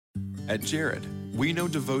At Jared, we know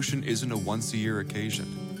devotion isn't a once-a-year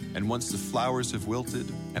occasion, and once the flowers have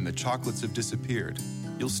wilted and the chocolates have disappeared,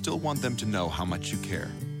 you'll still want them to know how much you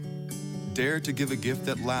care. Dare to give a gift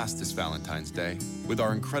that lasts this Valentine's Day with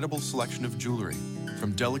our incredible selection of jewelry.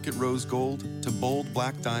 From delicate rose gold to bold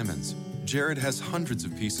black diamonds, Jared has hundreds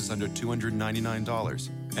of pieces under $299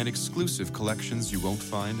 and exclusive collections you won't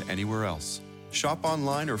find anywhere else. Shop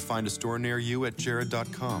online or find a store near you at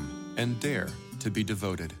jared.com and dare to be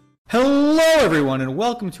devoted. Hello, everyone, and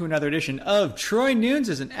welcome to another edition of Troy Nunes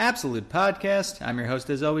as an Absolute Podcast. I'm your host,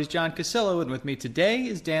 as always, John Casillo, and with me today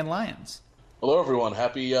is Dan Lyons. Hello, everyone.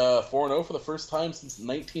 Happy 4-0 for the first time since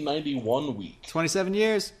 1991 week. 27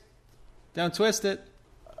 years. Don't twist it.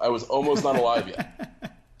 I was almost not alive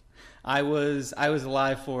yet. I was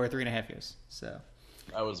alive for 3.5 years, so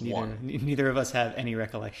I was neither of us have any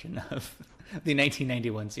recollection of the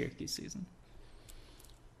 1991 Syracuse season.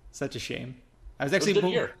 Such a shame. I was actually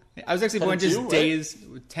born just days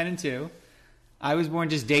 10-2. I was born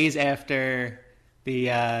just days after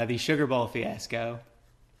the Sugar Bowl fiasco.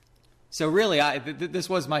 So really, this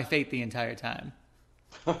was my fate the entire time.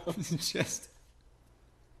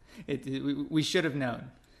 We should have known.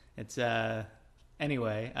 It's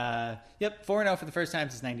anyway. Yep, 4-0 for the first time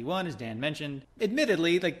since '91, as Dan mentioned.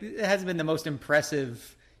 Admittedly, it hasn't been the most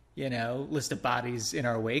impressive, list of bodies in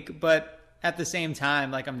our wake, but at the same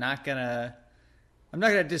time, I'm not gonna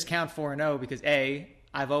discount 4-0 because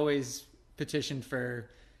I've always petitioned for,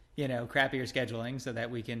 crappier scheduling so that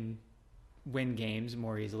we can win games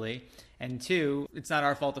more easily. And 2, it's not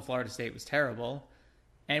our fault that Florida State was terrible.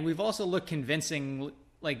 And we've also looked convincing,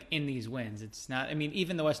 in these wins. It's not,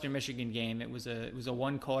 even the Western Michigan game, it was a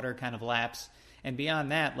one quarter kind of lapse. And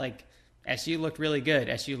beyond that, SU looked really good.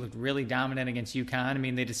 SU looked really dominant against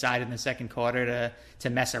UConn. They decided in the second quarter to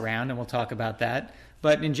mess around, and we'll talk about that.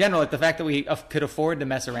 But in general, the fact that we could afford to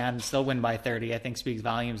mess around and still win by 30, I think speaks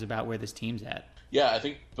volumes about where this team's at. Yeah, I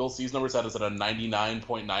think Bill C's numbers had us at a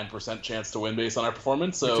 99.9% chance to win based on our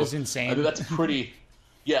performance. So which is insane. I think that's pretty.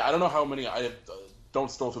 Yeah, I don't know how many. I don't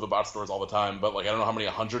stroll through the bot stores all the time, but I don't know how many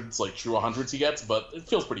hundreds, true 100s he gets, but it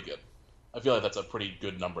feels pretty good. I feel like that's a pretty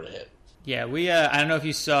good number to hit. Yeah, I don't know if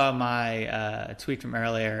you saw my tweet from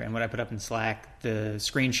earlier and what I put up in Slack, the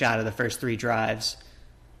screenshot of the first 3 drives.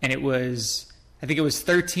 And I think it was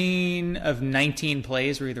 13 of 19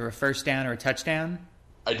 plays were either a first down or a touchdown.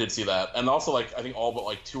 I did see that. And also, I think all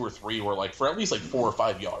but 2 or 3 were for at least 4 or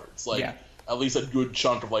 5 yards. At least a good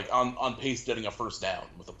chunk of on pace getting a first down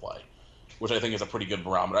with a play, which I think is a pretty good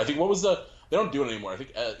barometer. I think they don't do it anymore. I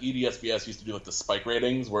think EDSBS used to do the spike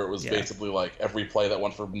ratings where it was basically every play that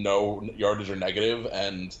went for no yardage or negative,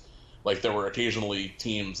 and there were occasionally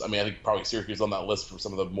teams. I think probably Syracuse on that list for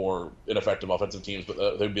some of the more ineffective offensive teams,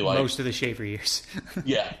 but they'd be most of the Schaefer years.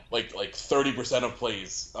 Yeah, 30% of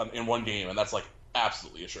plays in one game, and that's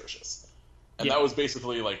absolutely atrocious. And that was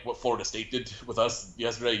basically what Florida State did with us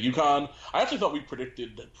yesterday. UConn, I actually thought we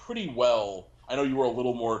predicted pretty well. I know you were a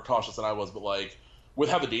little more cautious than I was, but with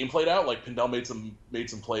how the game played out, Pindell made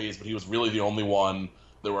some plays, but he was really the only one.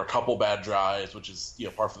 There were a couple bad drives, which is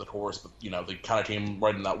par for the course, but they kind of came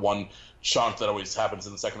right in that one chunk that always happens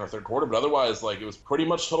in the second or third quarter. But otherwise, it was pretty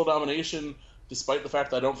much total domination, despite the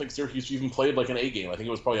fact that I don't think Syracuse even played an A game. I think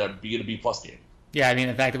it was probably a B to B plus game. Yeah,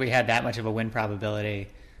 the fact that we had that much of a win probability,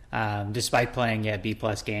 despite playing B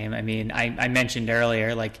plus game. I mentioned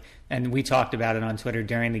earlier, and we talked about it on Twitter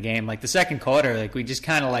during the game. The second quarter, we just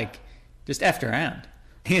kind of just effed around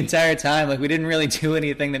the entire time. We didn't really do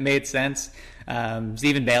anything that made sense.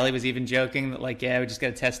 Stephen Bailey was even joking that we just got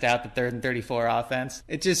to test out the 3rd and 34 offense.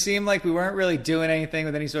 It just seemed like we weren't really doing anything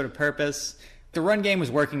with any sort of purpose. The run game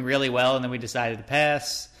was working really well, and then we decided to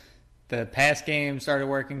pass. The pass game started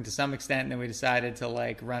working to some extent, and then we decided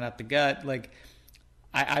to run up the gut.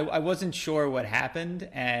 I wasn't sure what happened,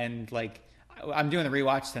 and I'm doing the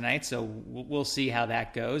rewatch tonight, so we'll see how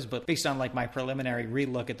that goes. But based on my preliminary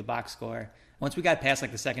relook at the box score, once we got past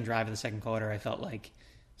the second drive of the second quarter, I felt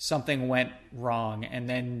something went wrong, and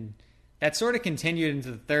then that sort of continued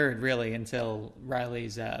into the third, really, until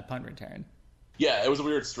Riley's punt return. Yeah, it was a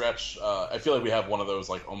weird stretch. I feel like we have one of those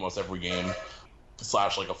almost every game, /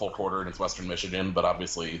 a full quarter against Western Michigan, but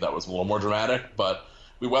obviously that was a little more dramatic. But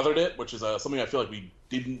we weathered it, which is something I feel like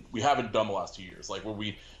we haven't done the last 2 years. Where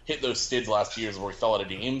we hit those skids the last 2 years where we fell out of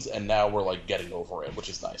games, and now we're getting over it, which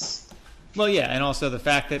is nice. Well, yeah, and also the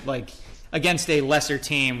fact that against a lesser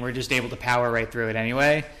team, we're just able to power right through it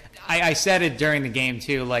anyway. I said it during the game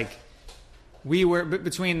too. We were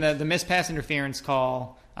between the missed pass interference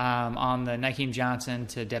call on the Nykeem Johnson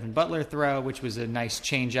to Devin Butler throw, which was a nice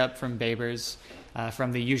change up from Babers,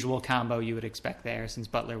 from the usual combo you would expect there, since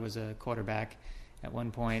Butler was a quarterback. at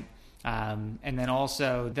one point. And then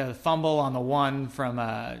also the fumble on the one from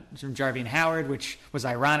Jarvien Howard, which was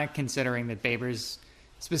ironic considering that Babers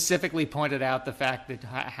specifically pointed out the fact that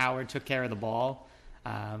Howard took care of the ball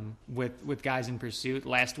with guys in pursuit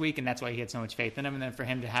last week, and that's why he had so much faith in him. And then for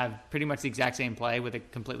him to have pretty much the exact same play with a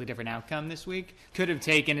completely different outcome this week could have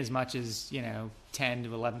taken as much as 10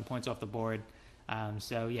 to 11 points off the board.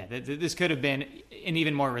 This could have been an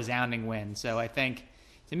even more resounding win. So I think,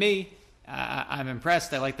 to me, I'm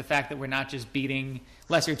impressed. I like the fact that we're not just beating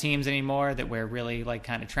lesser teams anymore, that we're really like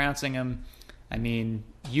kind of trouncing them. I mean,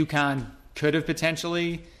 UConn could have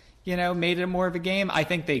potentially, made it more of a game. I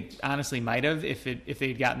think they honestly might have if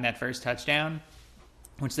they'd gotten that first touchdown,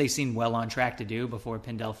 which they seemed well on track to do before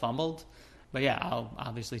Pindell fumbled. But yeah, I'll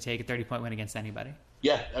obviously take a 30-point win against anybody.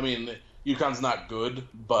 Yeah, I mean, UConn's not good,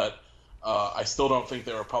 but I still don't think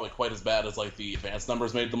they were probably quite as bad as like the advanced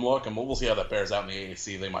numbers made them look, and we'll see how that bears out in the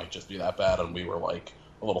AAC. They might just be that bad, and we were like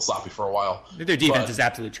a little sloppy for a while. Their defense is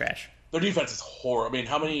absolute trash. Their defense is horrible. I mean,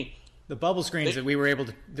 how many the bubble screens that we were able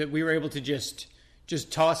to just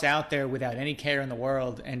toss out there without any care in the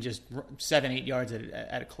world and just 7-8 yards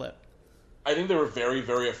at a clip. I think they were very,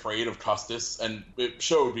 very afraid of Custis, and it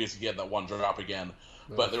showed because he had that one drop again.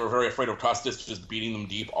 But they were very afraid of Custis just beating them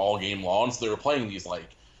deep all game long. So they were playing these like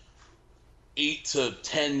 8 to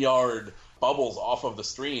 10 yard bubbles off of the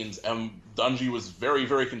screens, and Dungey was very,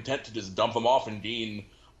 very content to just dump them off and gain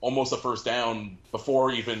almost a first down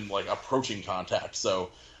before even like approaching contact. So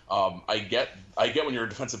I get when your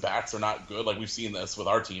defensive backs are not good. Like we've seen this with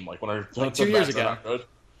our team. Like when our defensive backs are not good,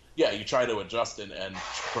 yeah, you try to adjust and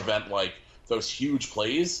prevent like those huge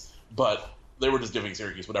plays. But they were just giving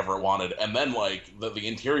Syracuse whatever it wanted. And then like the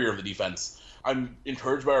interior of the defense, I'm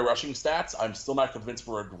encouraged by our rushing stats. I'm still not convinced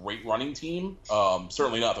we're a great running team.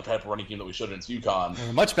 Certainly not the type of running team that we should against UConn. We're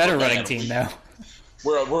a much better running team now.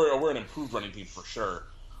 We're an improved running team for sure.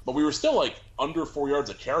 But we were still like under 4 yards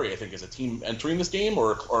a carry, I think, as a team entering this game,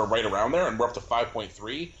 or right around there, and we're up to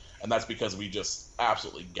 5.3, and that's because we just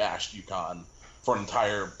absolutely gashed UConn for an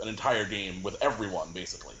entire game with everyone,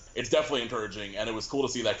 basically. It's definitely encouraging, and it was cool to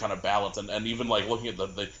see that kind of balance. And even like looking at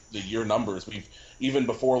the year numbers, we've even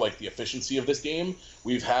before like the efficiency of this game,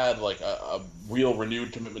 we've had like a real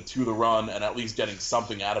renewed commitment to the run and at least getting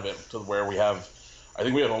something out of it to where I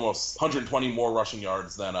think we have almost 120 more rushing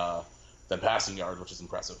yards than passing yards, which is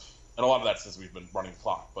impressive. And a lot of that's since we've been running the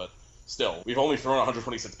clock, but still, we've only thrown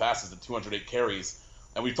 126 passes and 208 carries.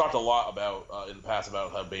 And we've talked a lot about in the past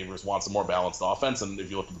about how Babers wants a more balanced offense. And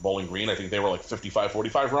if you look at the Bowling Green, I think they were like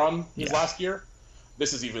 55-45 run last year.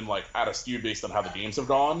 This is even like out of skew based on how the games have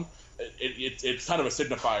gone. It's kind of a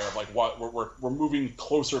signifier of like what we're moving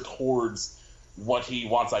closer towards what he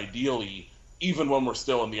wants ideally, even when we're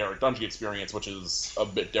still in the Eric Dungey experience, which is a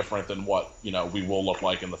bit different than what we will look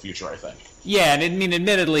like in the future, I think. Yeah, and I mean,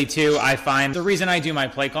 admittedly, too, I find the reason I do my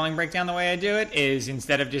play calling breakdown the way I do it is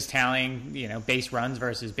instead of just tallying, base runs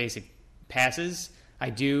versus basic passes, I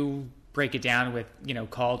do break it down with,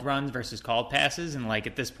 called runs versus called passes. And like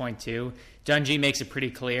at this point, too, Dungey makes it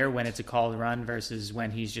pretty clear when it's a called run versus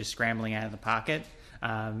when he's just scrambling out of the pocket.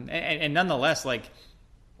 And nonetheless, like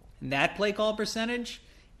that play call percentage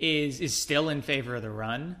is still in favor of the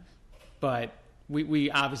run, but we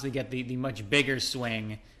obviously get the much bigger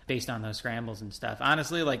swing based on those scrambles and stuff.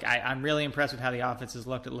 Honestly, like I'm really impressed with how the offense has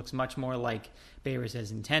looked. It looks much more like Babers has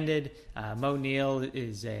intended. Mo Neal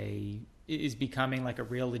is becoming like a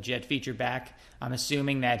real legit feature back. I'm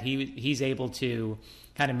assuming that he's able to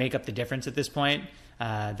kind of make up the difference at this point.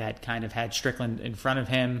 That kind of had Strickland in front of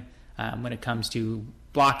him when it comes to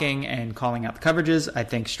blocking and calling out the coverages. I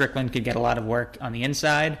think Strickland could get a lot of work on the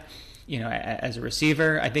inside, as a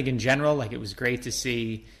receiver. I think in general, like it was great to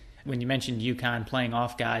see when you mentioned UConn playing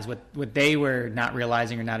off guys, what they were not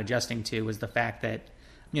realizing or not adjusting to was the fact that,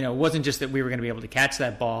 it wasn't just that we were going to be able to catch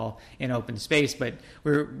that ball in open space, but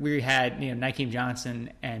we had, Nykeem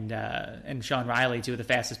Johnson and Sean Riley, two of the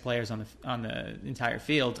fastest players on the entire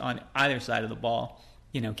field on either side of the ball.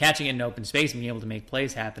 Catching it in open space and being able to make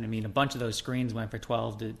plays happen. I mean, a bunch of those screens went for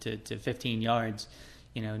 12 to 15 yards,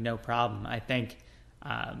 no problem. I think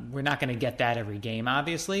we're not going to get that every game,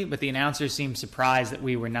 obviously, but the announcers seemed surprised that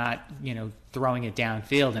we were not, throwing it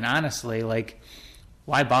downfield. And honestly, like,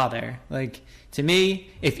 why bother? Like, to me,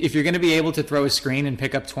 if you're going to be able to throw a screen and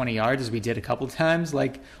pick up 20 yards, as we did a couple times,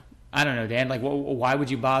 like, I don't know, Dan, like, why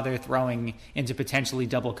would you bother throwing into potentially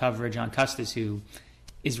double coverage on Custis, who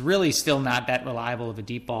is really still not that reliable of a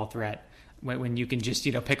deep ball threat when you can just,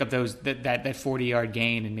 pick up that 40-yard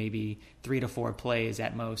gain and maybe 3 to 4 plays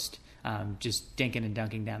at most, just dinking and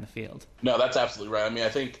dunking down the field. No, that's absolutely right. I mean, I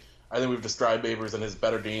think I think we've described Babers in his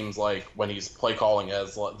better games like when he's play calling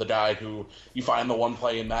as the guy who you find the one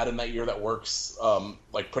play in Madden that year that works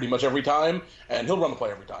like pretty much every time, and he'll run the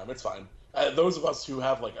play every time. It's fine. Those of us who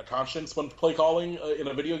have like a conscience when play calling in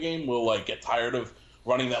a video game will like get tired of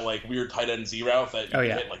running that like weird tight end Z route that you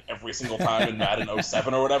hit like every single time in Madden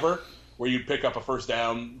 07 or whatever, where you'd pick up a first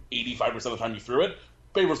down 85% of the time you threw it.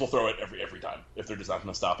 Babers will throw it every time if they're just not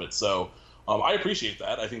going to stop it. So I appreciate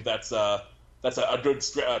that. I think that's a good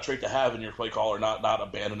trait to have in your play caller, not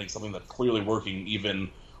abandoning something that's clearly working even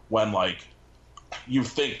when like you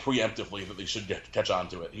think preemptively that they should catch on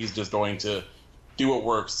to it. He's just going to do what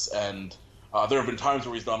works, and there have been times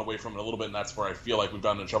where he's gone away from it a little bit, and that's where I feel like we've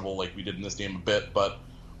gotten in trouble like we did in this game a bit, but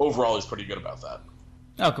overall he's pretty good about that.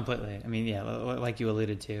 Oh, completely. I mean, yeah, like you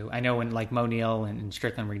alluded to. I know when like Mo Neal and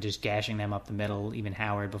Strickland were just gashing them up the middle, even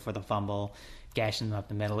Howard before the fumble, gashing them up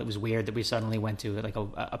the middle. It was weird that we suddenly went to like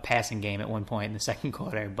a passing game at one point in the second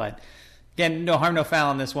quarter. But again, no harm, no foul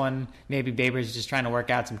on this one. Maybe Babers just trying to work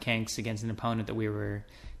out some kinks against an opponent that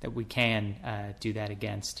we can do that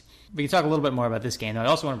against. We can talk a little bit more about this game. I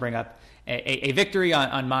also want to bring up a victory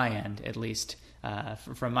on my end, at least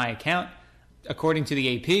from my account. According to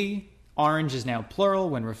the AP, orange is now plural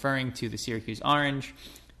when referring to the Syracuse Orange.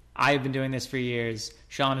 I've been doing this for years.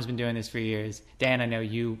 Sean has been doing this for years. Dan, I know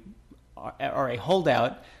you are a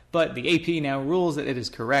holdout, but the AP now rules that it is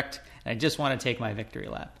correct, and I just want to take my victory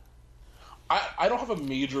lap. I don't have a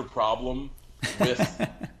major problem with...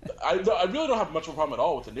 I really don't have much of a problem at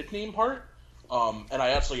all with the nickname part, and I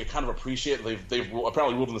actually kind of appreciate they've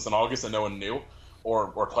apparently ruled on this in August and no one knew,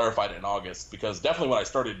 or clarified it in August, because definitely when I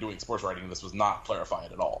started doing sports writing, this was not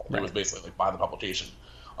clarified at all. Right. It was basically like by the publication.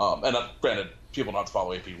 And granted, people don't have to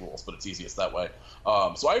follow AP rules, but it's easiest that way.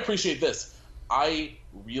 So I appreciate this. I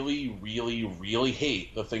really, really, really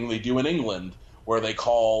hate the thing they do in England where they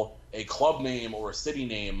call a club name or a city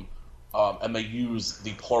name and they use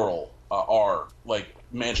the plural R, like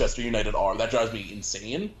Manchester United R. That drives me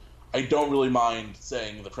insane. I don't really mind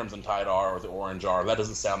saying the Crimson Tide R or the Orange R. That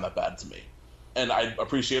doesn't sound that bad to me. And I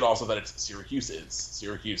appreciate also that it's Syracuse is.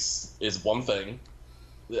 Syracuse is one thing.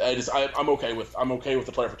 I'm okay with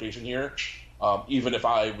the clarification here, even if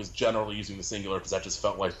I was generally using the singular because that just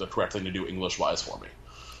felt like the correct thing to do English-wise for me.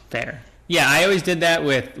 Fair. Yeah, I always did that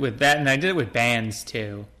with that, and I did it with bands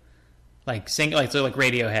too. Like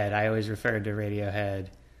Radiohead, I always referred to Radiohead.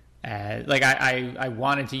 I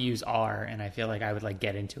wanted to use R, and I feel like I would like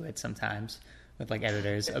get into it sometimes with like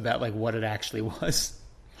editors about like what it actually was.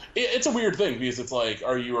 It's a weird thing because it's like,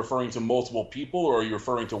 are you referring to multiple people or are you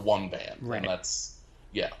referring to one band? Right. And it's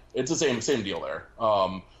the same deal there.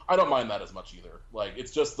 I don't mind that as much either. Like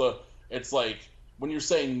it's like when you're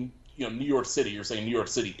saying New York City, you're saying New York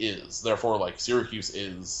City is. Therefore, like Syracuse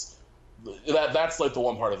is. That's like the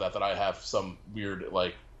one part of that I have some weird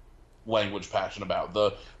like language passion about.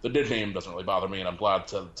 The nickname doesn't really bother me, and I'm glad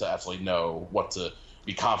to actually know what to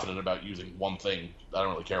be confident about using one thing. I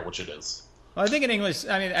don't really care which it is. Well, I think in English,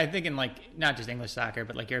 I think in like not just English soccer,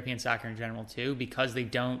 but like European soccer in general too, because they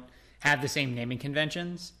don't have the same naming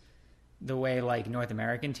conventions the way like North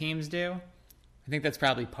American teams do. I think that's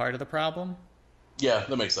probably part of the problem. Yeah,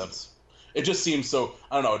 that makes sense. It just seems so,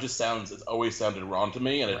 I don't know, it's always sounded wrong to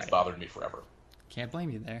me, and it's bothered me forever. Can't blame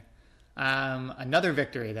you there. Another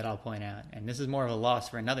victory that I'll point out, and this is more of a loss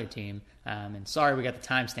for another team, and sorry we got the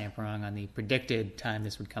timestamp wrong on the predicted time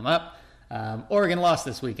this would come up. Oregon lost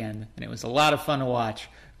this weekend, and it was a lot of fun to watch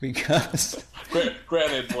because...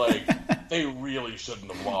 Granted, like, they really shouldn't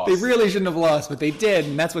have lost. They really shouldn't have lost, but they did,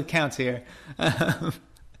 and that's what counts here.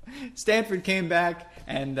 Stanford came back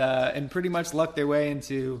and pretty much lucked their way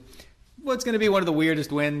into what's going to be one of the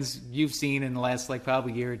weirdest wins you've seen in the last, like,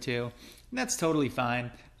 probably year or two. And that's totally fine.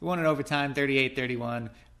 We won in overtime, 38-31. A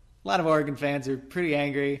lot of Oregon fans are pretty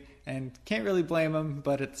angry and can't really blame them,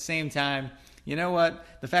 but at the same time... You know what?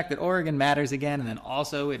 The fact that Oregon matters again, and then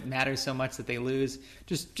also it matters so much that they lose,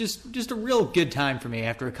 just a real good time for me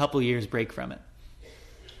after a couple of years break from it.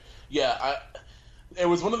 Yeah, it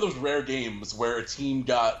was one of those rare games where a team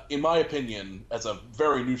got, in my opinion, as a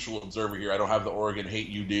very neutral observer here, I don't have the Oregon hate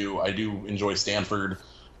you do. I do enjoy Stanford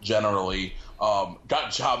generally.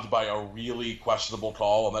 Got jobbed by a really questionable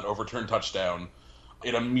call on that overturned touchdown.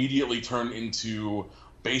 It immediately turned into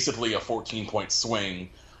basically a 14-point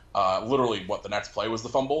swing. Literally, the next play was the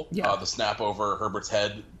fumble. Yeah. The snap over Herbert's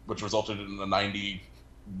head, which resulted in a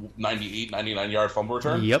 99-yard fumble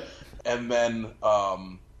return. Yep. And then...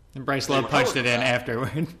 and Bryce Love punched it in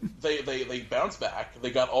afterward. They bounced back.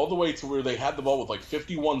 They got all the way to where they had the ball with like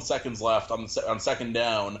 51 seconds left on second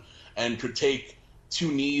down and could take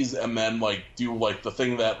two knees and then like do like the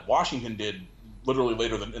thing that Washington did literally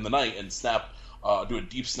later in the night and snap do a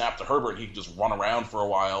deep snap to Herbert, and he can just run around for a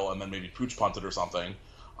while and then maybe pooch punt it or something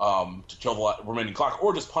to kill the remaining clock,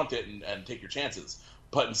 or just punt it and take your chances.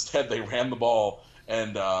 But instead, they ran the ball,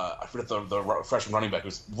 and I forget the freshman running back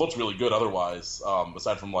who looked really good otherwise,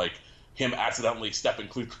 aside from like him accidentally stepping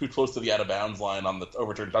too close to the out of bounds line on the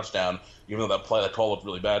overturned touchdown, even though that call looked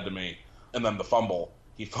really bad to me. And then the fumble,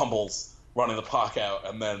 he fumbles running the clock out,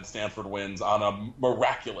 and then Stanford wins on a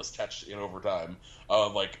miraculous catch in overtime.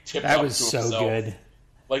 Tipped that up was to so himself. good.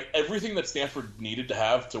 Like everything that Stanford needed to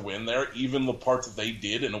have to win there, even the parts that they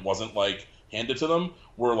did and it wasn't like handed to them,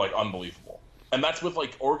 were like unbelievable. And that's with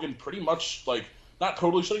like Oregon pretty much like not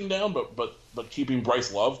totally shutting down, but keeping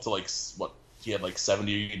Bryce Love to like what he had like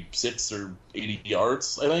 76 or 80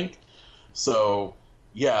 yards, I think. So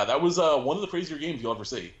yeah, that was one of the crazier games you'll ever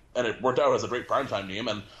see, and it worked out as a great primetime game.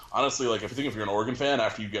 And honestly, like if you're an Oregon fan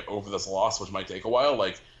after you get over this loss, which might take a while,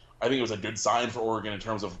 like I think it was a good sign for Oregon in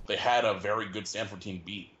terms of they had a very good Stanford team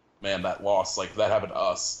beat. Man, that loss, like that happened to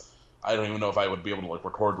us. I don't even know if I would be able to like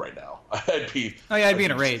record right now. I'd be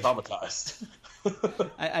in a rage, traumatized.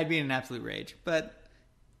 I'd be in an absolute rage. But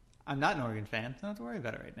I'm not an Oregon fan, so I don't have to worry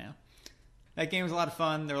about it right now. That game was a lot of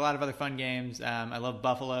fun. There were a lot of other fun games. I love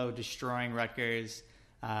Buffalo destroying Rutgers.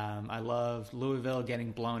 I love Louisville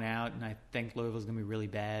getting blown out, and I think Louisville's going to be really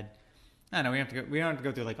bad. I don't know. We don't have to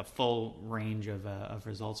go through like a full range of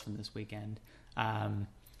results from this weekend.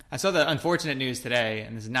 I saw the unfortunate news today,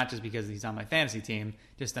 and this is not just because he's on my fantasy team,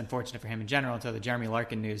 just unfortunate for him in general. I saw the Jeremy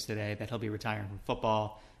Larkin news today that he'll be retiring from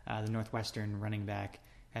football. The Northwestern running back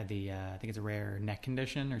had the I think it's a rare neck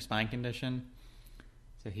condition or spine condition,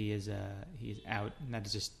 so he's out. And that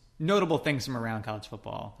is just notable things from around college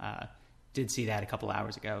football. Did see that a couple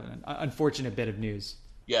hours ago. An unfortunate bit of news.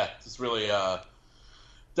 Yeah, it's really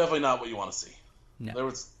definitely not what you want to see. No.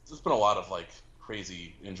 There's been a lot of like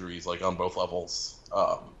crazy injuries like on both levels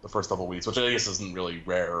the first couple of weeks, which I guess isn't really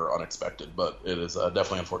rare or unexpected, but it is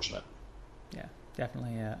definitely unfortunate. Yeah,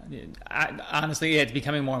 definitely. Honestly, it's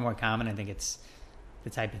becoming more and more common. I think it's the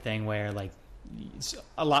type of thing where like it's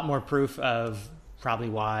a lot more proof of probably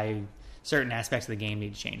why certain aspects of the game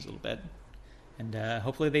need to change a little bit. And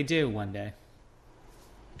hopefully they do one day.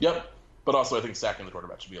 Yep. But also I think sacking the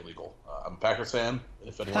quarterback should be illegal. I'm a Packers fan,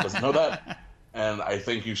 if anyone doesn't know that. And I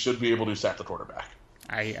think you should be able to sack the quarterback.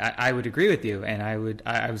 I would agree with you. And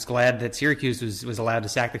I was glad that Syracuse was allowed to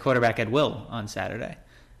sack the quarterback at will on Saturday.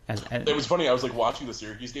 It was funny. I was like watching the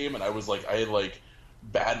Syracuse game, and I had like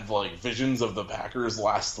bad like visions of the Packers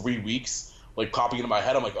last 3 weeks like popping into my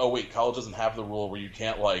head. I'm like, oh wait, college doesn't have the rule where you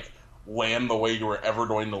can't like land the way you were ever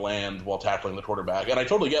going to land while tackling the quarterback. And I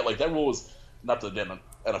totally get like that rule was not to get an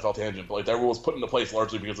NFL tangent, but like that rule was put into place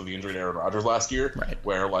largely because of the injury to Aaron Rodgers last year, right,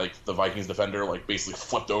 where like the Vikings defender like basically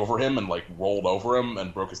flipped over him and like rolled over him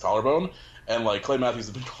and broke his collarbone. And like Clay Matthews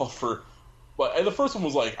has been called for, but and the first one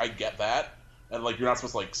was like I get that, and like you're not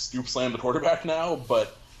supposed to like scoop slam the quarterback now,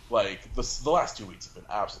 but like the last 2 weeks have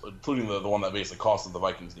been absolute, including the one that basically costed the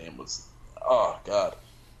Vikings game was, oh god,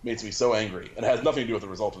 makes me so angry, and it has nothing to do with the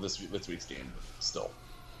result of this week's game. But still,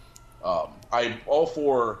 I'm all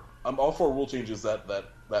for rule changes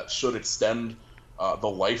that should extend the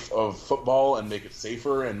life of football and make it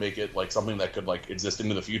safer and make it like something that could like exist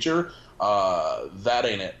into the future. That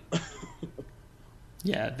ain't it.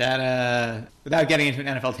 Yeah, that without getting into an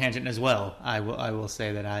NFL tangent as well, I will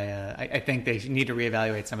say that I think they need to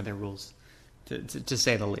reevaluate some of their rules, to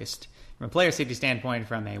say the least. From a player safety standpoint,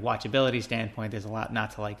 from a watchability standpoint, there's a lot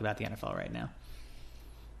not to like about the NFL right now,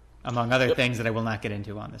 among other things that I will not get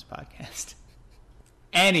into on this podcast.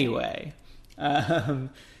 Anyway,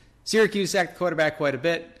 Syracuse sacked the quarterback quite a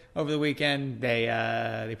bit over the weekend.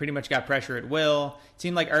 They pretty much got pressure at will. It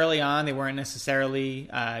seemed like early on they weren't necessarily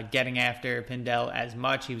getting after Pindell as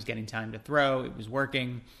much. He was getting time to throw. It was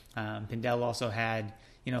working. Pindell also had,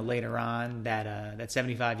 later on that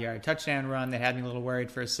 75-yard touchdown run that had me a little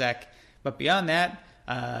worried for a sec. But beyond that,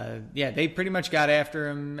 they pretty much got after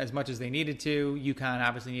him as much as they needed to. UConn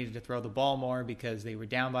obviously needed to throw the ball more because they were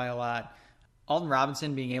down by a lot. Alton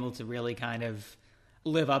Robinson being able to really kind of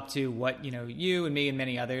live up to what, you and me and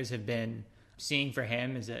many others have been seeing for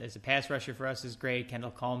him as a pass rusher for us is great.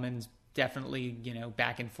 Kendall Coleman's definitely,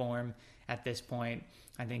 back in form at this point.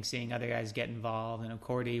 I think seeing other guys get involved,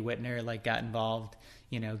 Cordy Whitner, got involved,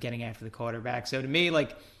 getting after the quarterback. So to me,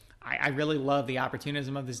 I really love the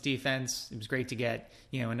opportunism of this defense. It was great to get,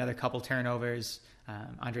 another couple turnovers.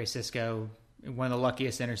 Andre Sisco, one of the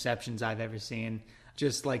luckiest interceptions I've ever seen.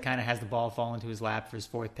 Just kind of has the ball fall into his lap for his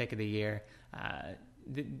 4th pick of the year.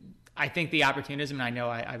 I think the opportunism, and I know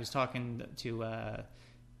I was talking to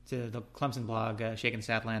the Clemson blog, Shaken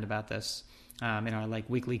Southland, about this in our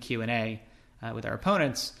weekly Q&A. with our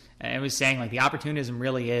opponents, and was saying like the opportunism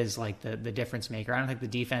really is like the difference maker. I don't think the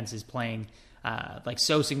defense is playing like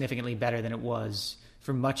so significantly better than it was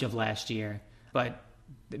for much of last year, but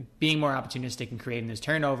being more opportunistic and creating those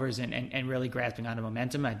turnovers and really grasping onto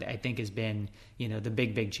momentum, I think has been, the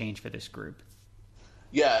big change for this group.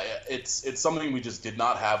 Yeah, it's something we just did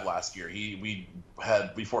not have last year. We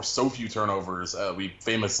forced so few turnovers. We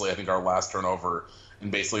famously, I think our last turnover in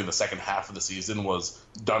basically the second half of the season was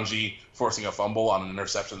Dungy forcing a fumble on an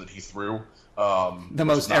interception that he threw. The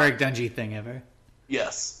most Eric Dungy thing ever.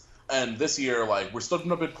 Yes. And this year, like, we're still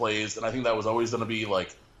doing big plays, and I think that was always going to be,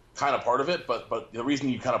 like, kind of part of it. But the reason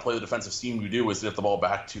you kind of play the defensive scheme you do is to get the ball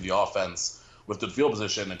back to the offense with good field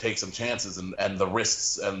position and take some chances, and the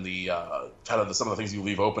risks and the some of the things you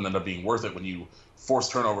leave open end up being worth it when you force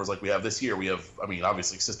turnovers like we have this year. We have,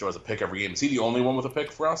 obviously Sisto has a pick every game. Is he the only one with a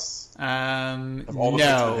pick for us?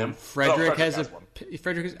 No, Frederick has one.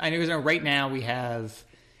 Frederick, I know right now we have,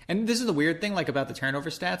 and this is the weird thing, like about the turnover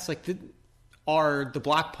stats, like are the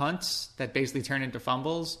block punts that basically turn into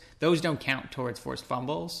fumbles, those don't count towards forced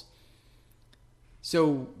fumbles.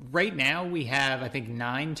 So right now we have, I think,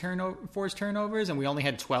 9 forced turnovers, and we only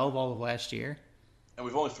had 12 all of last year. And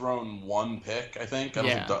we've only thrown 1 pick, I think. I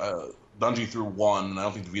don't think Dungy threw 1, and I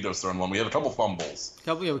don't think DeVito's thrown 1. We have a couple fumbles.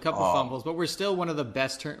 We have a couple fumbles, but we're still one of the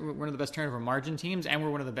best turnover margin teams, and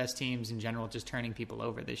we're one of the best teams in general just turning people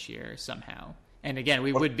over this year somehow. And again,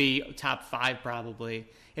 we would be top 5 probably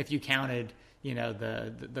if you counted,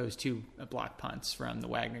 those 2 block punts from the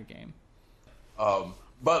Wagner game.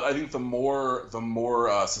 But I think the more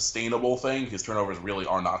sustainable thing, his turnovers really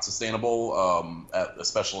are not sustainable,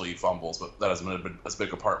 especially fumbles, but that hasn't been as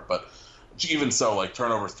big a part. But even so, like,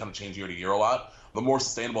 turnovers kind of change year to year a lot. The more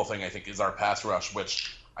sustainable thing, I think, is our pass rush,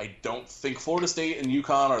 which I don't think Florida State and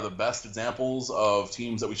UConn are the best examples of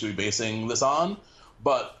teams that we should be basing this on.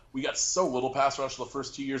 But we got so little pass rush the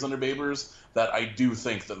first 2 years under Babers that I do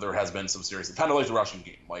think that there has been some serious, kind of like the rushing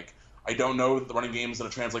game. Like, I don't know that the running game is going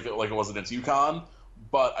to translate like it was against UConn,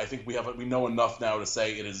 but I think we know enough now to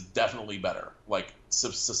say it is definitely better, like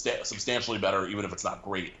substantially better, even if it's not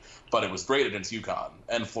great. But it was great against UConn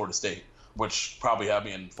and Florida State, which probably have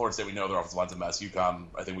me in Florida State. We know their offensive line's a mess. UConn,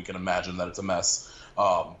 I think we can imagine that it's a mess.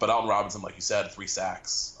 But Alton Robinson, like you said, 3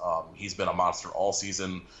 sacks. He's been a monster all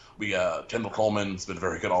season. Kendall Coleman's been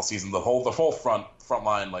very good all season. The whole front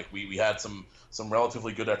line, like we had some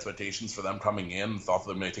relatively good expectations for them coming in. Thought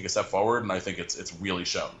that they may take a step forward, and I think it's really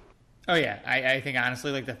shown. Oh yeah, I think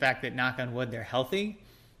honestly, like the fact that, knock on wood, they're healthy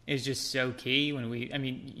is just so key.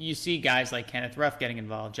 You see guys like Kenneth Ruff getting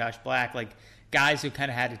involved, Josh Black, like guys who kind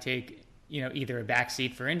of had to take either a back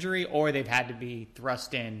seat for injury or they've had to be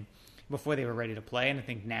thrust in before they were ready to play. And I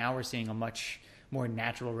think now we're seeing a much more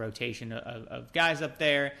natural rotation of guys up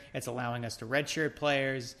there. It's allowing us to redshirt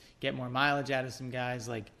players, get more mileage out of some guys.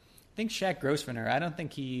 Like, I think Shaq Grosvenor, I don't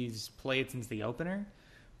think he's played since the opener.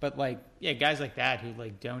 But, guys like that who,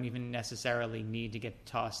 don't even necessarily need to get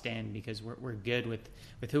tossed in because we're good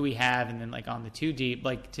with who we have. And then, on the 2 deep,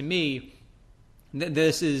 to me,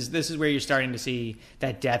 this is where you're starting to see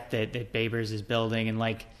that depth that Babers is building. And,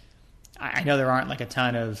 I know there aren't, a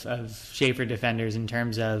ton of Schaefer defenders in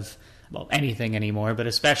terms of, anything anymore, but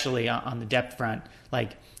especially on the depth front.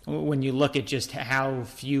 When you look at just how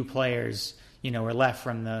few players, are left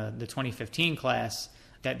from the 2015 class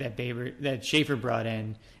that Schaefer brought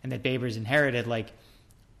in and that Babers inherited,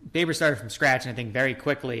 Babers started from scratch, and I think very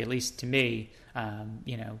quickly, at least to me,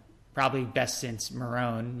 probably best since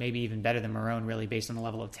Marone, maybe even better than Marone, really, based on the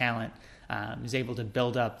level of talent, is able to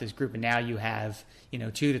build up this group. And now you have,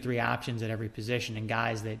 2 to 3 options at every position, and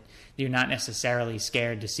guys that you're not necessarily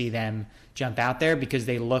scared to see them jump out there because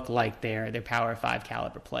they look like they're Power 5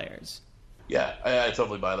 caliber players. Yeah, I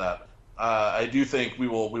totally buy that. I do think we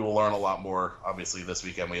will learn a lot more. Obviously, this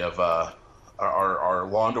weekend we have our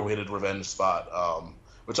long-awaited revenge spot,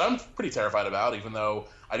 which I'm pretty terrified about. Even though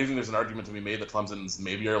I do think there's an argument to be made that Clemson's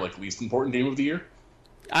maybe our least important game of the year.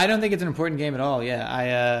 I don't think it's an important game at all. Yeah,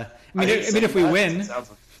 I mean, if we win, it sounds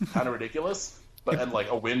kind of ridiculous. But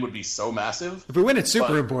a win would be so massive. If we win, it's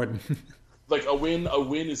super important. A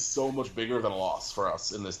win is so much bigger than a loss for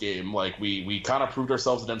us in this game. We kind of proved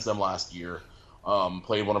ourselves against them last year.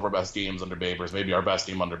 Played one of our best games under Babers, maybe our best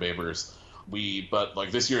game under Babers. But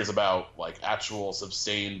this year is about actual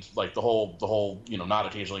sustained, the whole not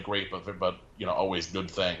occasionally great, but always good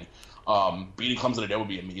thing. Beating Clemson again would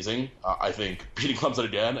be amazing. I think beating Clemson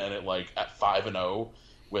again and at 5-0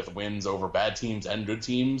 with wins over bad teams and good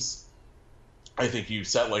teams, I think you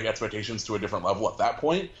set expectations to a different level at that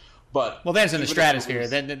point. But that's in the stratosphere.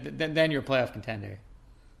 Then you're a playoff contender.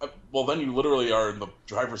 Well, then you literally are in the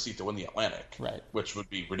driver's seat to win the Atlantic, Right? Which would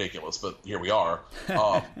be ridiculous, but here we are.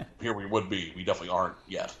 Here we would be. We definitely aren't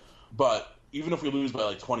yet. But even if we lose by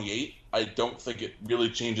like 28, I don't think it really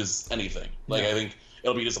changes anything. Like, I think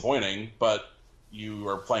it'll be disappointing, but you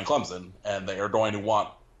are playing Clemson, and they're going to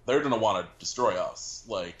want to destroy us.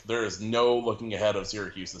 Like, there is no looking ahead of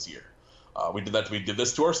Syracuse this year. We did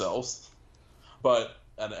this to ourselves, but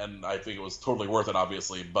and I think it was totally worth it,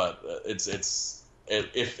 obviously. But if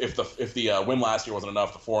the win last year wasn't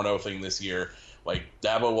enough, the 4-0 thing this year, like,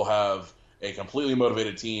 Dabo will have a completely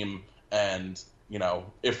motivated team, and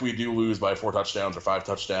if we do lose by 4 touchdowns or 5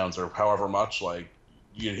 touchdowns or however much, like,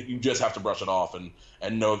 you just have to brush it off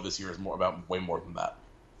and know that this year is way more than that.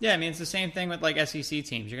 Yeah, I mean, it's the same thing with, like, SEC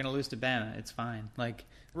teams. You're going to lose to Bama. It's fine. Like,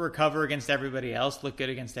 recover against everybody else, look good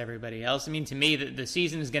against everybody else. I mean, to me, the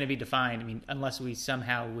season is going to be defined. I mean, unless we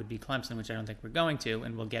somehow would be Clemson, which I don't think we're going to,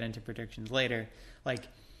 and we'll get into predictions later. Like,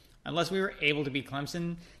 unless we were able to beat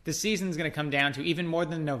Clemson, the season's going to come down to, even more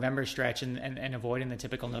than the November stretch and avoiding the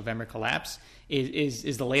typical November collapse,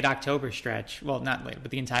 is the late October stretch. Well, not late, but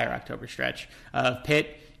the entire October stretch of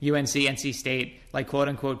Pitt, UNC, NC State, like,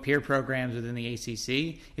 quote-unquote peer programs within the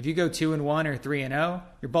ACC. If you go 2-1 or 3-0,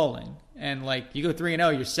 you're bowling. And, like, you go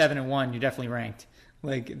 3-0, you're 7-1, you're definitely ranked.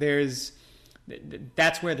 Like,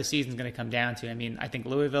 that's where the season's going to come down to. I mean, I think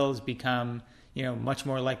Louisville has become, much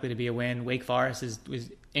more likely to be a win. Wake Forest was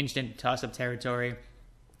inched into toss-up territory.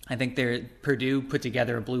 I think Purdue put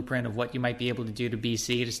together a blueprint of what you might be able to do to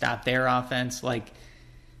BC to stop their offense. Like,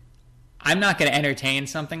 I'm not going to entertain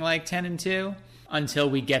something like 10-2 until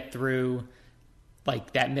we get through,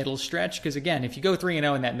 like, that middle stretch. Because, again, if you go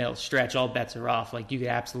 3-0 in that middle stretch, all bets are off. Like, you could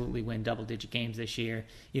absolutely win double-digit games this year,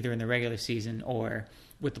 either in the regular season or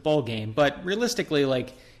with the bowl game. But realistically,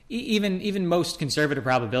 like, even most conservative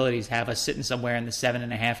probabilities have us sitting somewhere in the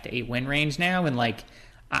 7.5 to 8 win range now. And, like,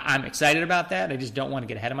 I'm excited about that. I just don't want to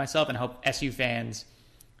get ahead of myself, and hope SU fans,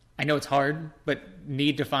 I know it's hard, but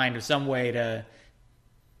need to find some way to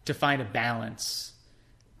find a balance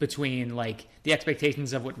between, like, the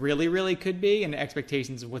expectations of what really, really could be and the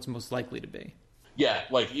expectations of what's most likely to be. Yeah,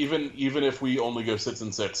 like, even if we only go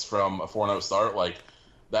 6-6 from a 4-0 start, like,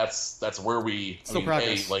 that's where we still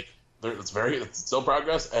progress. It's still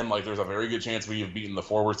progress, and, like, there's a very good chance we have beaten the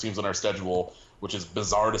 4 worst teams on our schedule, which is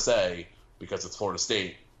bizarre to say because it's Florida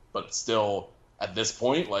State, but still, at this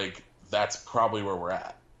point, like, that's probably where we're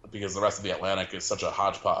at, because the rest of the Atlantic is such a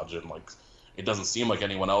hodgepodge, and, like, it doesn't seem like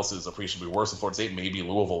anyone else is appreciably worse than Florida State. Maybe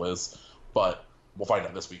Louisville is, but we'll find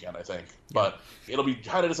out this weekend, I think. But it'll be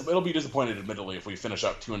disappointing, admittedly, if we finish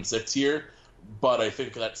up 2-6 here. But I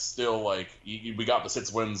think that's still, like, we got the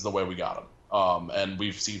 6 wins the way we got them. And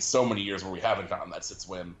we've seen so many years where we haven't gotten that 6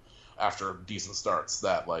 win after decent starts.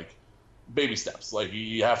 That, like, baby steps. Like,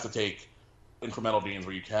 you have to take incremental gains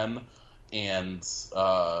where you can. And,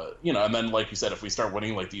 and then, like you said, if we start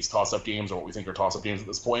winning, like, these toss-up games, or what we think are toss-up games at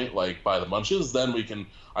this point, like, by the bunches, then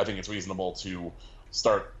I think it's reasonable to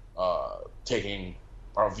start taking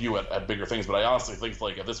our view at bigger things. But I honestly think,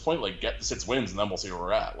 like, at this point, like, get the 6 wins, and then we'll see where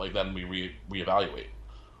we're at. Like, then we reevaluate.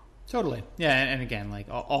 Totally. Yeah, and again, like,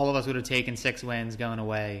 all of us would have taken 6 wins going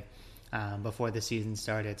away before the season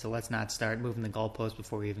started, so let's not start moving the goalposts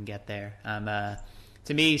before we even get there.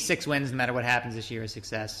 To me, 6 wins, no matter what happens this year, is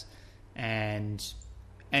success. And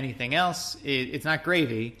anything else, it's not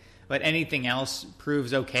gravy, but anything else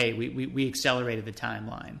proves okay. We accelerated the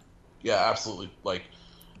timeline. Yeah, absolutely. Like,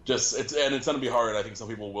 it's going to be hard. I think some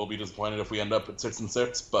people will be disappointed if we end up at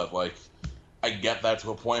 6-6, but, like, I get that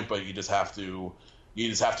to a point. But you just have to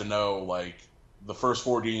know, like, the first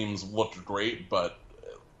 4 games looked great, but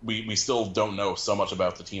we still don't know so much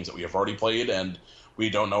about the teams that we have already played, and we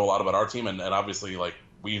don't know a lot about our team, and obviously, like,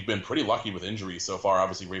 we've been pretty lucky with injuries so far.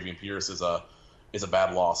 Obviously, Ravian Pierce is a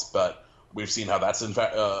bad loss, but we've seen how that's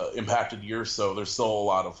impacted years. So there's still a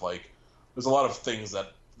lot of things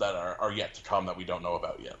that are yet to come that we don't know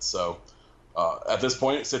about yet. So at this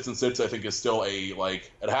point, 6-6 I think is still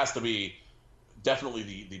it has to be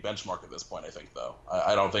definitely the benchmark at this point. I think, though,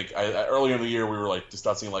 I don't think earlier in the year we were, like,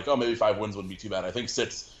 discussing, like, oh, maybe 5 wins wouldn't be too bad. I think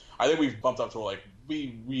 6. I think we've bumped up to, like,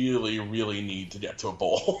 we really, really need to get to a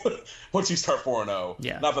bowl once you start 4-0.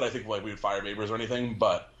 Yeah. Not that I think, like, we would fire Babers or anything,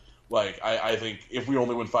 but, like, I think if we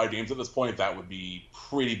only win 5 games at this point, that would be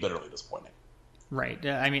pretty bitterly disappointing. Right.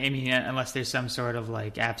 I mean, unless there's some sort of,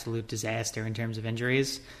 like, absolute disaster in terms of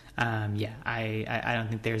injuries. I don't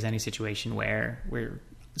think there's any situation where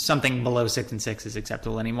something below 6-6 is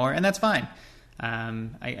acceptable anymore, and that's fine.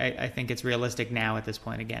 I think it's realistic now at this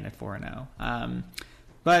point, again, at 4-0.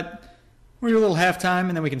 But we're going to do a little halftime,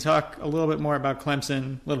 and then we can talk a little bit more about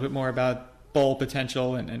Clemson, a little bit more about bowl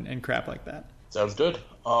potential and crap like that. Sounds good.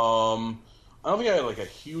 I don't think I had like a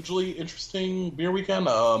hugely interesting beer weekend.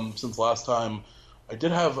 Since last time, I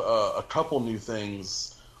did have a couple new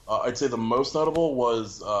things. I'd say the most notable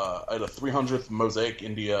was I had a 300th Mosaic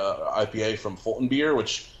India IPA from Fulton Beer,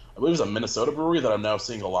 which I believe is a Minnesota brewery that I'm now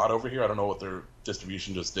seeing a lot over here. I don't know what their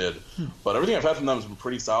distribution just did, but everything I've had from them has been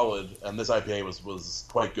pretty solid, and this IPA was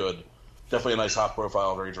quite good. Definitely a nice hop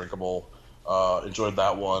profile, very drinkable. Enjoyed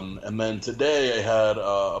that one. And then today I had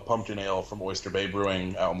a pumpkin ale from Oyster Bay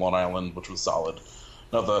Brewing out in Long Island, which was solid.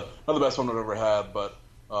 Not the best one I've ever had, but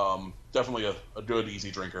definitely a good,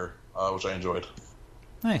 easy drinker, which I enjoyed.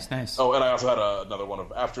 Nice. Oh, and I also had another one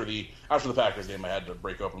of after the Packers game. I had to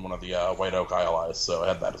break open one of the White Oak ILIs, so I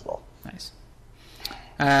had that as well. Nice.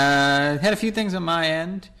 Had a few things on my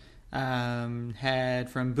end. Had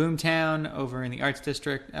from Boomtown over in the Arts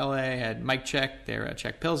District, LA. Had Mike Czech, their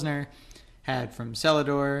Czech Pilsner. Had from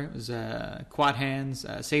Celador, it was Quat Hands,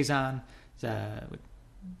 Saison.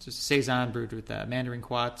 Just a Saison brewed with Mandarin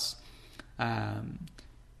Quats.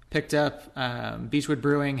 Picked up Beechwood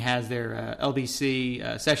Brewing has their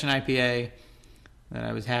LBC Session IPA that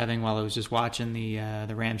I was having while I was just watching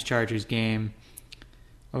the Rams-Chargers game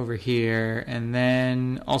over here. And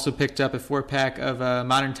then also picked up a 4-pack of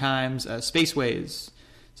Modern Times Spaceways.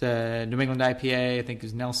 It's a New England IPA, I think it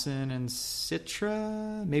was Nelson and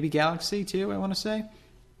Citra, maybe Galaxy too, I want to say. It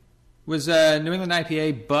was a New England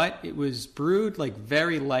IPA, but it was brewed like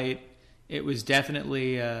very light. It was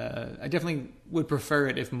definitely, I definitely would prefer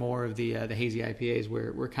it if more of the hazy IPAs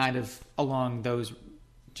were kind of along those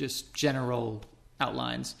just general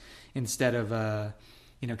outlines instead of,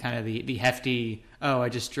 kind of the hefty, I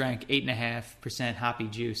just drank 8.5% hoppy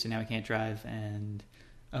juice and now I can't drive and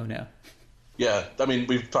oh no. Yeah, I mean,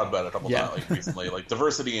 we've talked about it a couple times like, recently. Like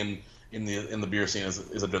diversity in the beer scene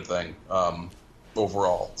is a good thing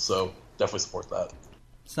overall. So definitely support that.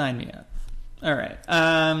 Sign me up. All right.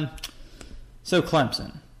 So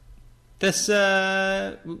Clemson. This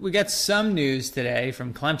we got some news today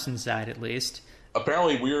from Clemson's side, at least.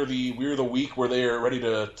 Apparently, we're the week where they are ready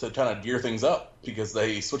to kind of gear things up because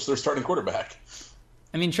they switched their starting quarterback.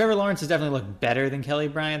 I mean, Trevor Lawrence has definitely looked better than Kelly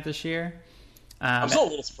Bryant this year. I'm still a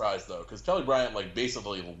little surprised though, because Kelly Bryant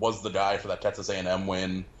basically was the guy for that Texas A&M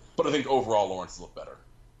win, but I think overall Lawrence looked better.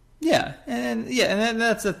 Yeah, and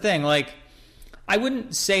that's the thing. Like, I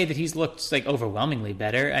wouldn't say that he's looked like overwhelmingly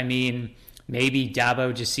better. I mean, maybe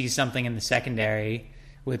Dabo just sees something in the secondary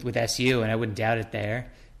with SU, and I wouldn't doubt it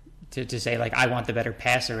there to say like I want the better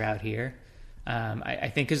passer out here. I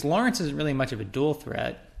think because Lawrence isn't really much of a dual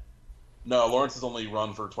threat. No, Lawrence has only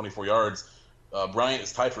run for 24 yards. Bryant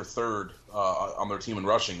is tied for third on their team in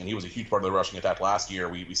rushing, and he was a huge part of the rushing attack last year.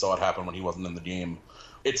 We saw it happen when he wasn't in the game.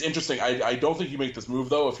 It's interesting. I don't think you make this move,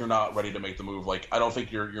 though, if you're not ready to make the move. Like, I don't think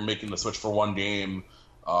you're making the switch for one game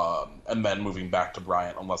and then moving back to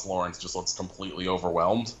Bryant unless Lawrence just looks completely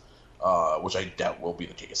overwhelmed, which I doubt will be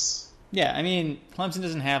the case. Yeah, I mean, Clemson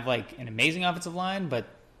doesn't have, like, an amazing offensive line, but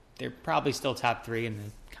they're probably still top 3 in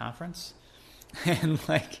the conference. And,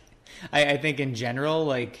 like, I think in general,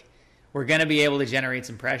 like, we're going to be able to generate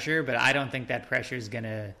some pressure, but I don't think that pressure is going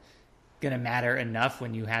to matter enough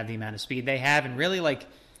when you have the amount of speed they have. And really, like,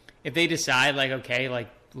 if they decide, like, okay, like,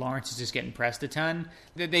 Lawrence is just getting pressed a ton,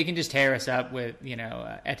 they can just tear us up with,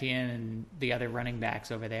 Etienne and the other running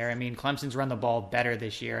backs over there. I mean, Clemson's run the ball better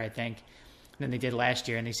this year, I think, than they did last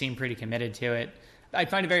year, and they seem pretty committed to it. I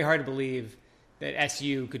find it very hard to believe that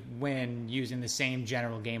SU could win using the same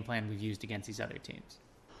general game plan we've used against these other teams.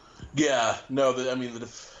 Yeah, no,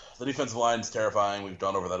 the defensive line is terrifying. We've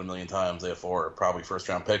gone over that a million times. They have 4 probably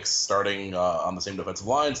first-round picks starting on the same defensive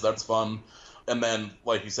line, so that's fun. And then,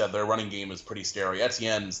 like you said, their running game is pretty scary.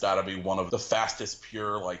 Etienne's got to be one of the fastest,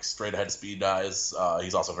 pure, like, straight-ahead speed guys.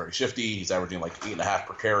 He's also very shifty. He's averaging, like, 8.5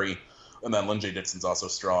 per carry. And then Lynn J. Dixon's also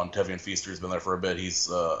strong. Tevian Feaster's been there for a bit. He's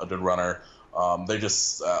a good runner. And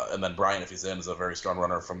then Bryant, if he's in, is a very strong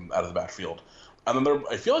runner from out of the backfield. And then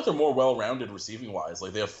I feel like they're more well-rounded receiving-wise.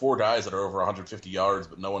 Like, they have 4 guys that are over 150 yards,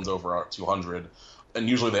 but no one's over 200. And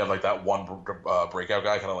usually they have, like, that one breakout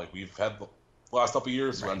guy, kind of like we've had the last couple of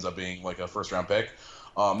years, who ends up being, like, a first-round pick.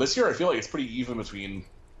 This year I feel like it's pretty even between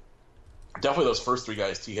definitely those first 3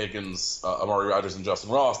 guys, T. Higgins, Amari Rodgers, and Justin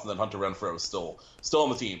Ross, and then Hunter Renfrow is still on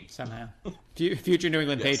the team. Somehow. Future New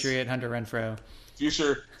England Patriot, Hunter Renfrow.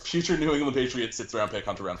 Future New England Patriot 6th-round pick,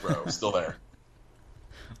 Hunter Renfrow, still there.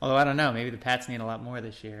 Although, I don't know, maybe the Pats need a lot more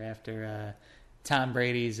this year after Tom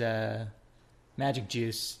Brady's magic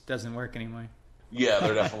juice doesn't work anymore. Yeah,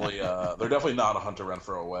 they're definitely not a Hunter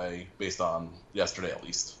Renfrow away, based on yesterday at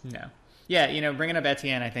least. No. Yeah, bringing up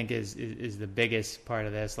Etienne, I think, is the biggest part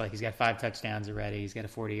of this. Like, he's got 5 touchdowns already. He's got a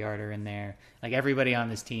 40-yarder in there. Like, everybody on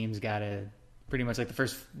this team's got to pretty much like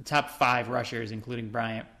the top 5 rushers, including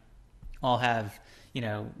Bryant, all have,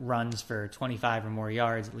 runs for 25 or more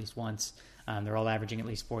yards at least once. They're all averaging at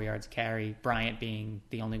least 4 yards a carry, Bryant being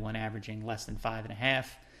the only one averaging less than 5.5.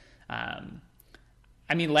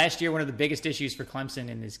 Last year, one of the biggest issues for Clemson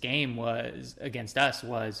in this game was, against us,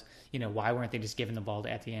 was, why weren't they just giving the ball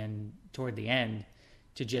toward the end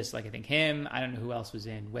to just, I think him, I don't know who else was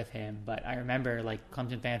in with him, but I remember,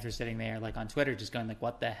 Clemson fans were sitting there, on Twitter just going,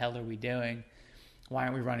 what the hell are we doing? Why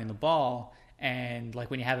aren't we running the ball? And,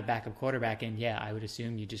 when you have a backup quarterback in, yeah, I would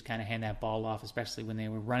assume you just kind of hand that ball off, especially when they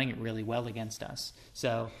were running it really well against us.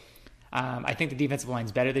 So I think the defensive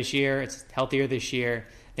line's better this year. It's healthier this year.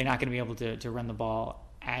 They're not going to be able to run the ball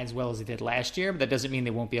as well as they did last year, but that doesn't mean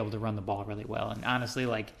they won't be able to run the ball really well. And honestly,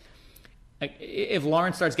 if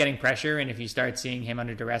Lawrence starts getting pressure and if you start seeing him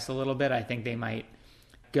under duress a little bit, I think they might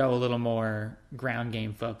go a little more ground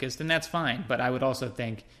game focused, and that's fine. But I would also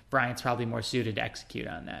think Bryant's probably more suited to execute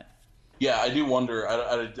on that. Yeah, I do wonder.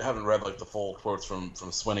 I haven't read the full quotes from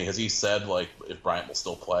Swinney. Has he said if Bryant will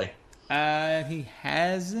still play? He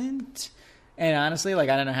hasn't. And honestly, I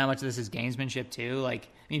don't know how much of this is gamesmanship too.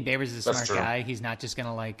 Babers is a smart guy. He's not just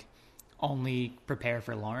gonna only prepare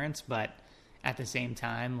for Lawrence, but at the same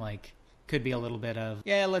time, could be a little bit of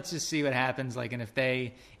let's just see what happens. And if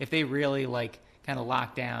they really kind of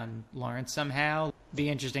lock down Lawrence somehow, be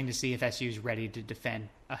interesting to see if SU's ready to defend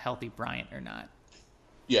a healthy Bryant or not.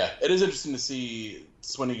 Yeah, it is interesting to see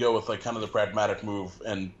Swinney go with kind of the pragmatic move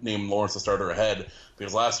and name Lawrence the starter ahead,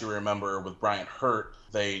 because last year, remember, with Bryant hurt,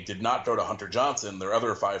 they did not go to Hunter Johnson, their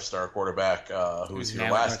other 5-star quarterback who was here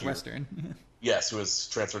last year. Yes, who was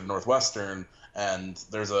transferred to Northwestern. And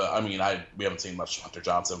there's we haven't seen much Hunter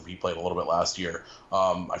Johnson. He played a little bit last year.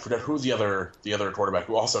 I forget who's the other quarterback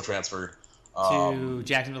who also transferred to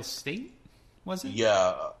Jacksonville State. Was it?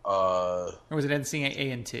 Yeah. Or was it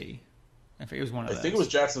NC-A&T? I think it was one of those. I think it was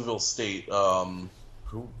Jacksonville State.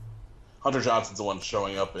 Who? Hunter Johnson's the one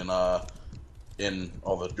showing up in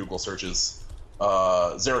all the Google searches.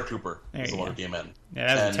 Zara Cooper is the one who came in.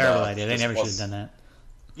 Yeah, that was a terrible idea. They never should have done that.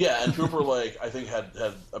 Yeah, and Cooper, I think had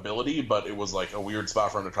ability, but it was a weird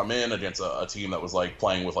spot for him to come in against a team that was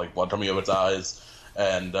playing with blood coming out of its eyes.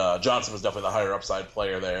 And Johnson was definitely the higher upside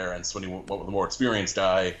player there, and Swinney went with the more experienced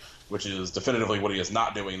guy, which is definitively what he is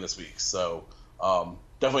not doing this week. So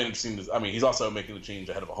definitely interesting. He's also making the change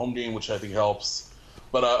ahead of a home game, which I think helps.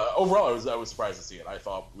 But overall, I was surprised to see it. I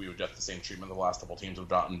thought we would get the same treatment the last couple teams have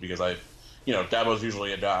gotten, because Dabo's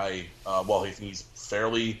usually a guy, while he's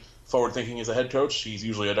fairly forward-thinking as a head coach, he's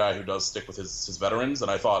usually a guy who does stick with his veterans, and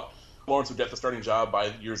I thought Lawrence would get the starting job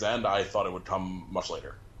by year's end. I thought it would come much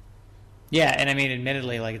later. Yeah, and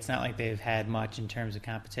admittedly, it's not like they've had much in terms of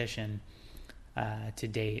competition to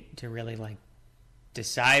date to really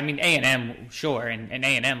decide. A&M, sure, and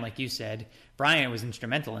A&M, like you said, Bryant was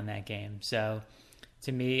instrumental in that game. So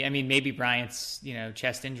to me, maybe Bryant's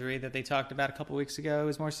chest injury that they talked about a couple weeks ago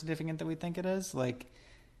is more significant than we think it is.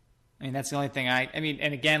 That's the only thing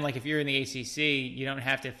and again, if you're in the ACC, you don't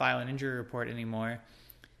have to file an injury report anymore.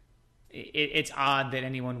 It's odd that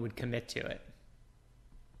anyone would commit to it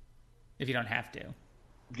if you don't have to.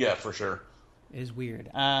 Yeah, for sure. It is weird.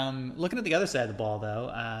 Looking at the other side of the ball,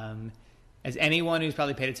 though, as anyone who's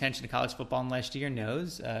probably paid attention to college football in last year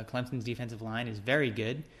knows, Clemson's defensive line is very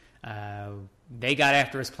good. They got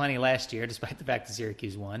after us plenty last year, despite the fact that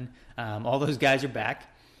Syracuse won. All those guys are back.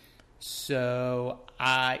 So,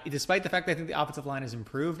 despite the fact that I think the offensive line has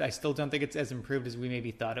improved, I still don't think it's as improved as we maybe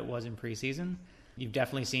thought it was in preseason. You've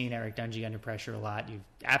definitely seen Eric Dungey under pressure a lot. You've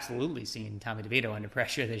absolutely seen Tommy DeVito under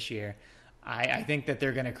pressure this year. I think that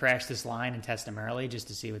they're going to crash this line and test them early just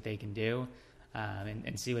to see what they can do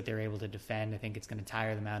and see what they're able to defend. I think it's going to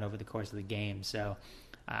tire them out over the course of the game. So,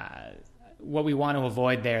 what we want to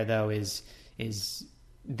avoid there, though, is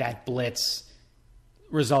that blitz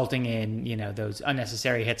resulting in, those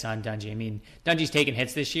unnecessary hits on Dungey. Dungey's taken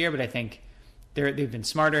hits this year, but I think they've been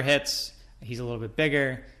smarter hits. He's a little bit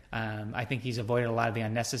bigger. I think he's avoided a lot of the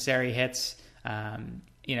unnecessary hits,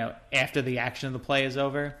 after the action of the play is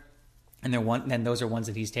over. And then those are ones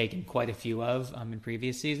that he's taken quite a few of in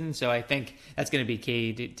previous seasons. So I think that's going to be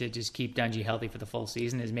key to just keep Dungey healthy for the full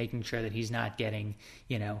season, is making sure that he's not getting,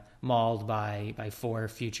 mauled by 4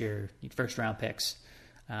 future first-round picks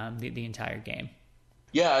the entire game.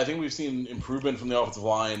 Yeah, I think we've seen improvement from the offensive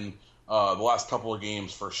line the last couple of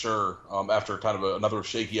games for sure, after kind of another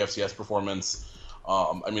shaky FCS performance.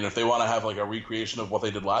 If they want to have a recreation of what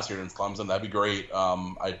they did last year against Clemson, that'd be great.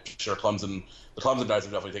 I'm sure the Clemson guys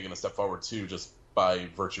have definitely taken a step forward too, just by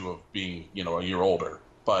virtue of being, a year older.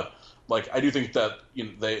 But I do think that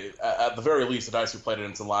they, at the very least, the guys who played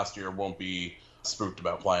against them last year won't be spooked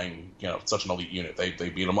about playing, such an elite unit. They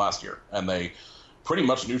beat them last year, and they pretty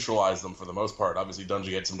much neutralized them for the most part. Obviously,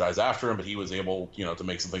 Dungy had some guys after him, but he was able, to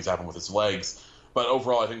make some things happen with his legs. But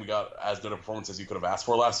overall, I think we got as good a performance as you could have asked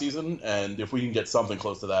for last season, and if we can get something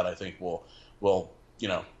close to that, I think we'll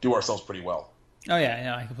do ourselves pretty well. Oh, yeah,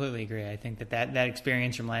 no, I completely agree. I think that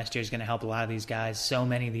experience from last year is going to help a lot of these guys. So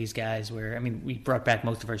many of these guys we brought back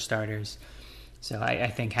most of our starters. So I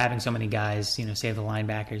think having so many guys, save the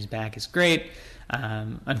linebackers back is great.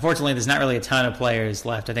 Unfortunately, there's not really a ton of players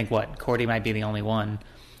left. I think, Cordy might be the only one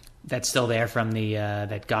that's still there from the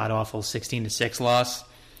that god-awful 16-6 loss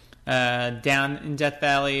down in Death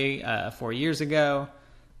Valley 4 years ago.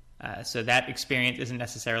 So that experience isn't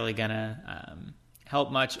necessarily going to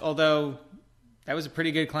help much, although that was a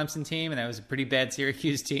pretty good Clemson team, and that was a pretty bad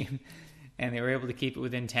Syracuse team, and they were able to keep it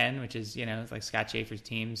within 10, which is, like Scott Schaefer's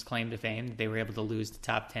team's claim to fame. They were able to lose the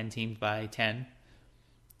top 10 teams by 10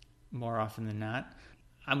 more often than not.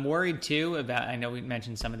 I'm worried, too, about, I know we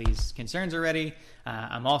mentioned some of these concerns already.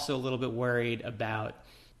 I'm also a little bit worried about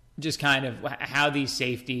just kind of how these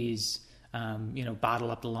safeties, bottle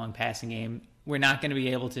up the long passing game. We're not going to be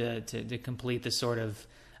able to complete the sort of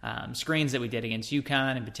screens that we did against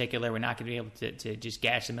UConn in particular. We're not going to be able to just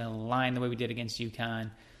gash the middle of the line the way we did against UConn.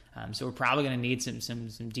 So we're probably going to need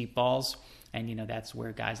some deep balls. And, that's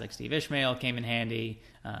where guys like Steve Ishmael came in handy.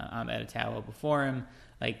 Ahmed Atawa before him.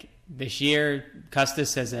 Like this year,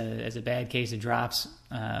 Custis has a bad case of drops,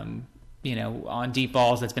 on deep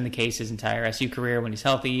balls. That's been the case his entire SU career when he's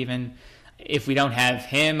healthy even. If we don't have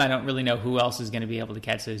him, I don't really know who else is going to be able to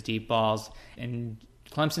catch those deep balls. And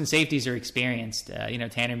Clemson safeties are experienced.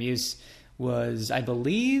 Tanner Muse was, I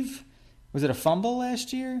believe, was it a fumble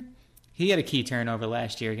last year? He had a key turnover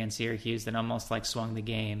last year against Syracuse that almost swung the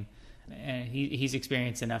game. And he's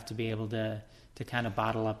experienced enough to be able to kind of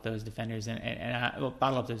bottle up those defenders and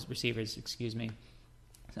bottle up those receivers. Excuse me.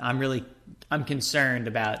 I'm concerned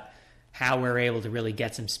about how we're able to really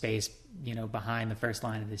get some space, behind the first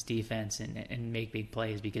line of this defense and make big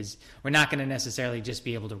plays, because we're not going to necessarily just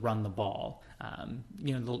be able to run the ball.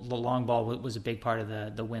 The long ball was a big part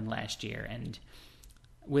of the win last year, and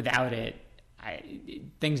without it,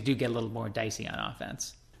 things do get a little more dicey on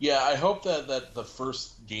offense. Yeah, I hope that the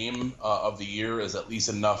first game of the year is at least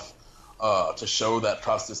enough to show that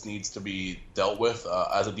Custis needs to be dealt with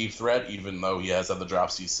as a deep threat, even though he has had the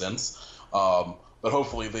dropsies since. But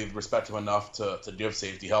hopefully they respect him enough to give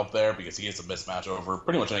safety help there, because he is a mismatch over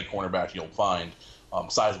pretty much any cornerback you'll find,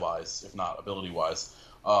 size-wise, if not ability-wise.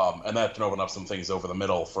 And that can open up some things over the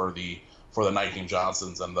middle for the Nykeem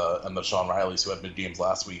Johnsons and the Sean Rileys who had mid games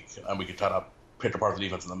last week, and we could kind of pick apart the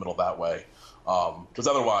defense in the middle that way. Because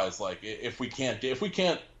otherwise, if we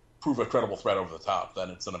can't prove a credible threat over the top,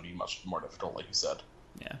 then it's going to be much more difficult, like you said.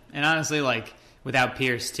 Yeah, and honestly, without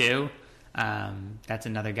Pierce too. That's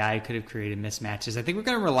another guy who could have created mismatches. I think we're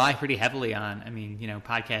going to rely pretty heavily on,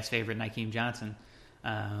 podcast favorite Nykeem Johnson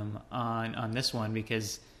on this one,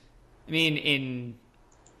 because, in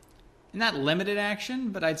not limited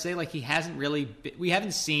action, but I'd say he hasn't really we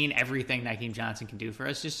haven't seen everything Nykeem Johnson can do for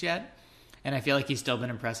us just yet, and I feel like he's still been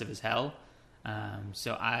impressive as hell.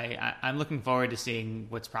 So I'm looking forward to seeing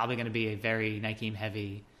what's probably going to be a very Nykeem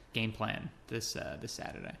heavy game plan this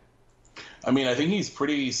Saturday. I think he's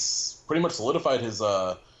pretty much solidified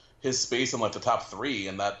his space in the top three,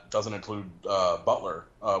 and that doesn't include Butler,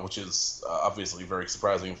 which is obviously very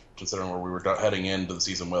surprising considering where we were heading into the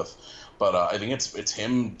season with. But I think it's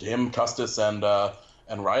him, Custis, and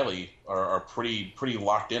Riley are pretty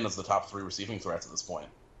locked in as the top three receiving threats at this point.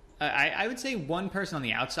 I would say one person on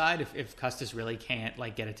the outside, if Custis really can't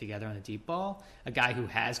get it together on the deep ball, a guy who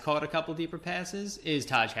has caught a couple deeper passes is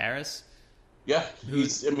Taj Harris. Yeah, I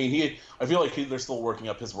feel like they're still working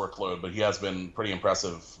up his workload, but he has been pretty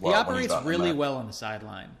impressive. He operates really well on the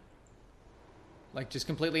sideline. Just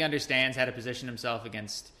completely understands how to position himself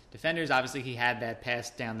against defenders. Obviously, he had that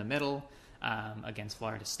pass down the middle against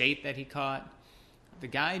Florida State that he caught. The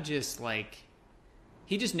guy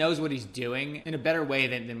he just knows what he's doing in a better way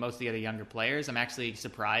than most of the other younger players. I'm actually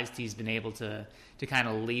surprised he's been able to kind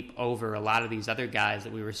of leap over a lot of these other guys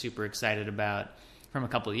that we were super excited about from a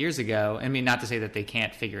couple of years ago. Not to say that they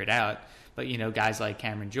can't figure it out, but guys like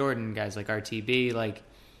Cameron Jordan, guys like RTB,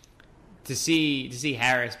 to see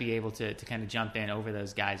Harris be able to kind of jump in over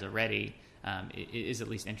those guys already is at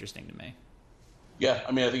least interesting to me. Yeah,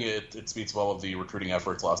 I think it speaks well of the recruiting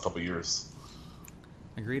efforts last couple of years.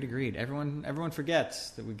 Agreed. Everyone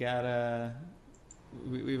forgets that we got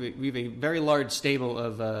we have a very large stable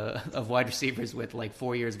of wide receivers with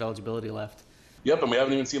 4 years of eligibility left. Yep, and we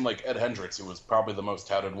haven't even seen Ed Hendricks, who was probably the most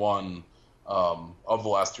touted one of the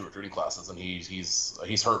last 2 recruiting classes, and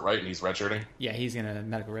he's hurt, right? And he's redshirting. Yeah, he's in a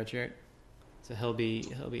medical redshirt, so he'll be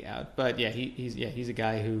out. But yeah, he's a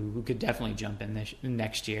guy who could definitely jump in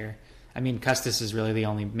next year. I mean, Custis is really the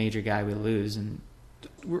only major guy we lose, and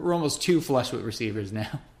we're almost too flush with receivers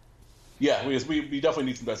now. Yeah, we definitely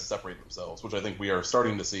need some guys to separate themselves, which I think we are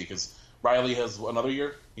starting to see because Riley has another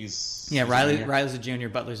year. Riley's a junior,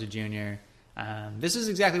 Butler's a junior. This is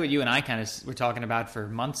exactly what you and I kind of were talking about for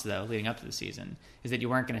months, though, leading up to the season, is that you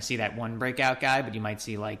weren't going to see that one breakout guy, but you might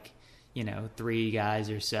see 3 guys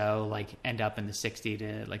or so end up in the 60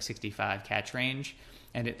 to 65 catch range,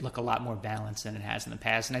 and it look a lot more balanced than it has in the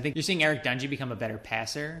past. And I think you're seeing Eric Dungey become a better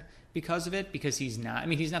passer because of it, because he's not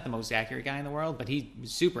the most accurate guy in the world, but he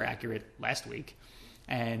was super accurate last week.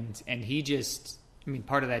 And he just,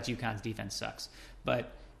 part of that's UConn's defense sucks,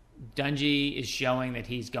 but Dungey is showing that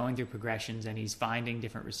he's going through progressions and he's finding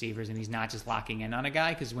different receivers and he's not just locking in on a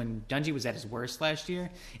guy, because when Dungey was at his worst last year,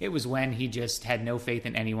 it was when he just had no faith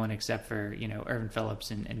in anyone except for, Irvin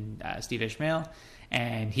Phillips and Steve Ishmael,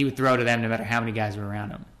 and he would throw to them no matter how many guys were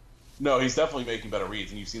around him. No, he's definitely making better reads,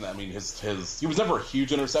 and you've seen that. He was never a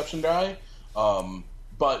huge interception guy,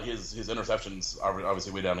 but his interceptions are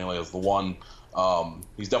obviously way down nearly as the one.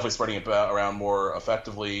 He's definitely spreading it around more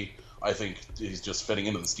effectively. I think he's just fitting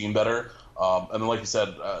into the scheme better. And then, like you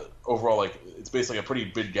said, overall, it's basically a pretty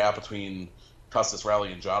big gap between Custis,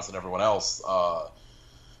 Riley, and Johnson. Everyone else,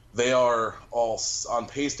 they are all on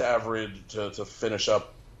pace to average to finish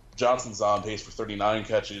up. Johnson's on pace for 39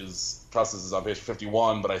 catches. Custis is on pace for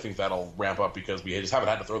 51, but I think that'll ramp up because we just haven't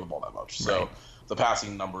had to throw the ball that much. So the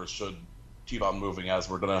passing numbers should keep on moving as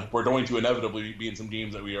we're going to inevitably be in some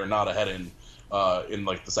games that we are not ahead in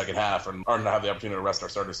the second half and aren't going to have the opportunity to rest our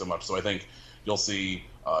starters so much. So I think you'll see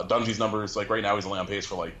Dungey's numbers. Right now he's only on pace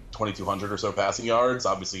for 2,200 or so passing yards.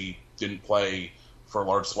 Obviously he didn't play for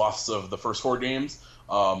large swaths of the first 4 games.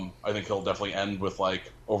 I think he'll definitely end with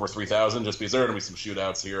over 3,000 just because there are going to be some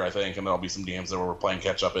shootouts here, I think, and there'll be some games that we're playing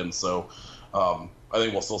catch up in. So I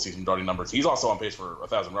think we'll still see some darting numbers. He's also on pace for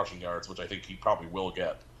 1,000 rushing yards, which I think he probably will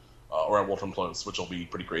get around Wolfram Close, which will be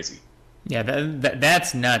pretty crazy. Yeah,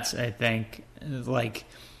 that's nuts, I think.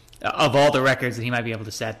 Of all the records that he might be able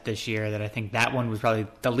to set this year, that I think that one was probably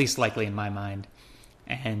the least likely in my mind.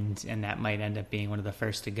 And that might end up being one of the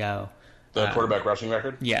first to go. The quarterback rushing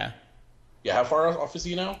record? Yeah. Yeah, how far off is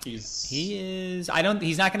he now? He's not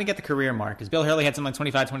going to get the career mark, because Bill Hurley had something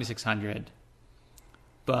like 2,600.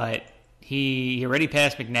 But he already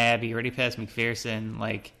passed McNabb, he already passed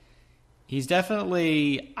McPherson. He's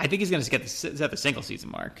definitely, I think he's going to set the single season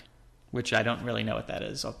mark, which I don't really know what that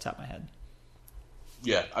is off the top of my head.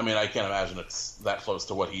 Yeah, I can't imagine it's that close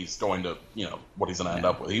to what he's going to, what he's going to end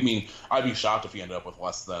up with. I'd be shocked if he ended up with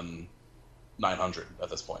less than 900 at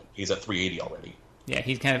this point. He's at 380 already. Yeah,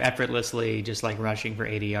 he's kind of effortlessly just rushing for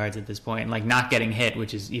 80 yards at this point, and not getting hit,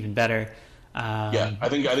 which is even better. Yeah, I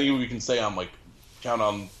think we can say count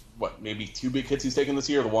on maybe 2 big hits he's taken this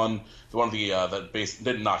year. The one that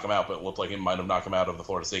didn't knock him out, but it looked like it might have knocked him out of the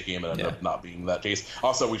Florida State game, and ended up not being that case.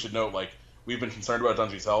 Also, we should note we've been concerned about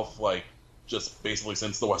Dungey's health just basically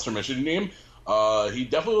since the Western Michigan game. He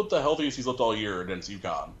definitely looked the healthiest he's looked all year against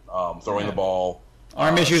UConn, throwing the ball.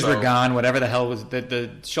 Arm issues were gone. Whatever the hell was the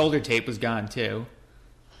shoulder tape was gone too.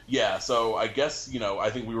 Yeah, so I guess I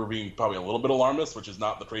think we were being probably a little bit alarmist, which is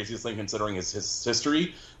not the craziest thing considering his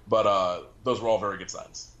history. But those were all very good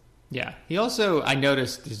signs. Yeah, he also, I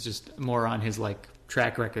noticed, is just more on his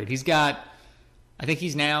track record. He's got, I think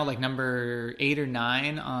he's now number 8 or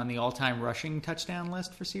 9 on the all-time rushing touchdown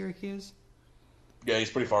list for Syracuse. Yeah, he's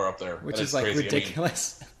pretty far up there, which is crazy.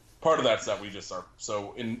 ridiculous. Part of that's that we just are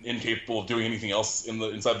so incapable of doing anything else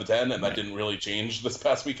inside the 10, and that didn't really change this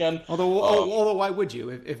past weekend. Although why would you?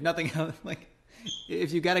 If nothing else,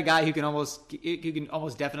 if you got a guy who can almost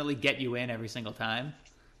definitely get you in every single time.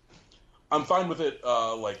 I'm fine with it,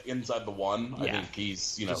 inside the 1. Yeah. I think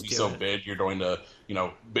he's he's so big. You're going to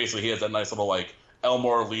basically he has that nice little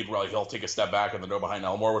Elmore lead where he'll take a step back and then go behind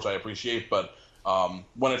Elmore, which I appreciate. But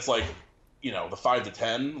when it's the 5 to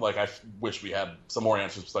 10, I wish we had some more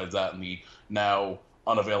answers besides that in the now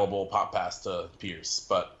unavailable pop pass to Pierce.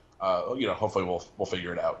 But hopefully we'll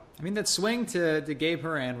figure it out. That swing to Gabe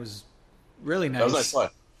Horan was really nice. That was a nice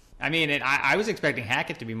play. I was expecting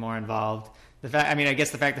Hackett to be more involved. I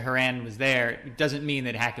guess the fact that Horan was there doesn't mean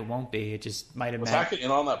that Hackett won't be. It just might have. Was Hackett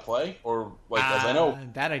in on that play, or as I know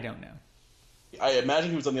that I don't know. I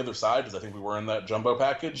imagine he was on the other side because I think we were in that jumbo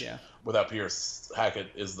package. Yeah. Without Pierce,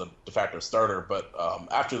 Hackett is the de facto starter. But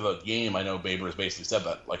after the game, I know Baber has basically said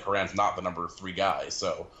that Horan's not the number 3 guy.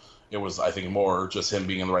 So it was, I think, more just him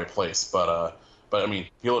being in the right place. But he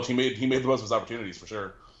made the most of his opportunities for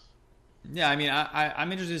sure. Yeah, I mean,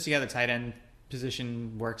 I'm interested to see how the tight end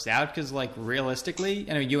position works out because, like, realistically,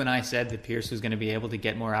 I know you and I said that Pierce was going to be able to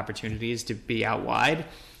get more opportunities to be out wide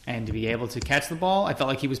and to be able to catch the ball. I felt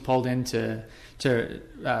like he was pulled into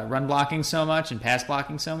run blocking so much and pass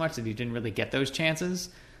blocking so much that he didn't really get those chances.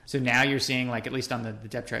 So now you're seeing, like, at least on the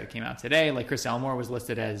depth chart that came out today, like Chris Elmore was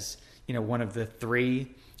listed as, one of the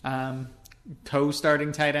three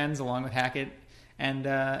co-starting tight ends along with Hackett and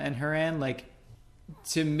Horan. Like,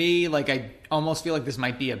 to me, like, I almost feel like this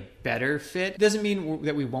might be a better fit. Doesn't mean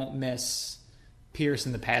that we won't miss Pierce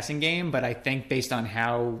in the passing game, but I think based on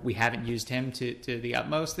how we haven't used him to the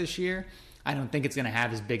utmost this year, I don't think it's going to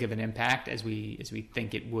have as big of an impact as we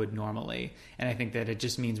think it would normally. And I think that it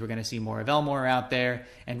just means we're going to see more of Elmore out there.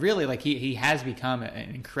 And really, like, he has become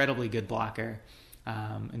an incredibly good blocker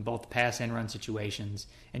in both pass and run situations.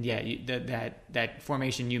 And yeah, that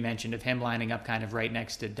formation you mentioned of him lining up kind of right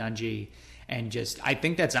next to Dungy, and just, I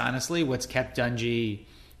think that's honestly what's kept Dungy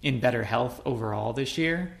in better health overall this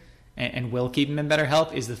year, and will keep him in better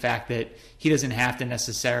health, is the fact that he doesn't have to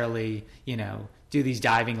necessarily, do these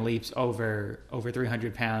diving leaps over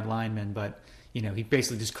 300-pound linemen, but, he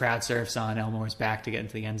basically just crowd surfs on Elmore's back to get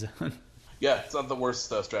into the end zone. Yeah, it's not the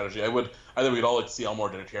worst strategy. I think we'd all like to see Elmore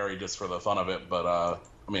to carry just for the fun of it, but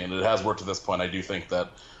it has worked to this point. I do think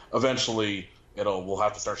that eventually we'll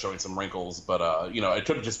have to start showing some wrinkles, but it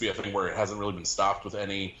could just be a thing where it hasn't really been stopped with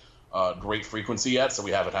any great frequency yet, so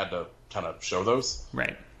we haven't had to kind of show those.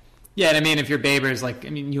 Right. Yeah, and if you're Babers, like,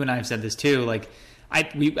 you and I have said this too, like,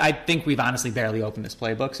 I think we've honestly barely opened this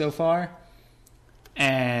playbook so far.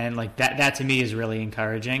 And, like, that to me is really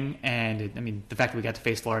encouraging. And, the fact that we got to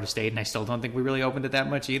face Florida State, and I still don't think we really opened it that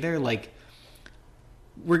much either. Like,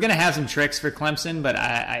 we're going to have some tricks for Clemson, but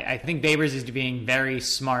I think Babers is being very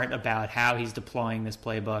smart about how he's deploying this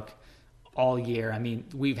playbook all year.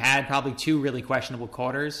 We've had probably 2 really questionable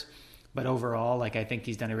quarters, but overall, like, I think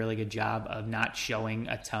he's done a really good job of not showing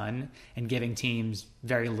a ton and giving teams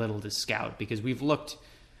very little to scout, because we've looked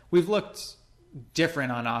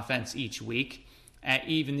different on offense each week,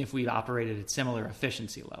 even if we've operated at similar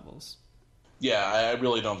efficiency levels. Yeah, I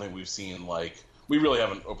really don't think we've seen, like, we really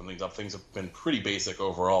haven't opened things up. Things have been pretty basic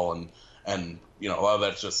overall, and a lot of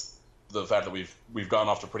that's just the fact that we've gone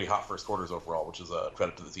off to pretty hot first quarters overall, which is a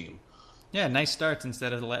credit to the team. Yeah, nice starts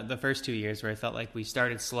instead of the first 2 years where I felt like we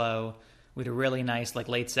started slow. We had a really nice, like,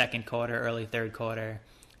 late second quarter, early third quarter.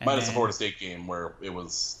 Minus the Florida State game where it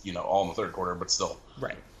was, all in the third quarter, but still.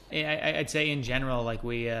 Right. I'd say in general, like,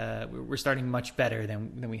 we're starting much better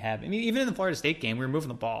than we have. Even in the Florida State game, we were moving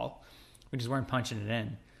the ball. We just weren't punching it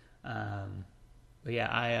in. But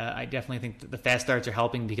yeah, I definitely think that the fast starts are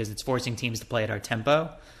helping because it's forcing teams to play at our tempo.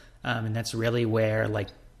 And that's really where, like,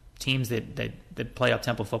 teams that play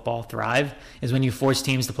up-tempo football thrive, is when you force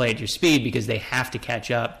teams to play at your speed, because they have to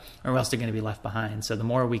catch up or else they're going to be left behind. So the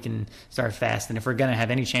more we can start fast, and if we're going to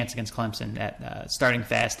have any chance against Clemson, that starting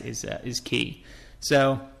fast is key.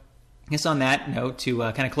 So I guess on that note, to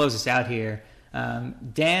kind of close us out here,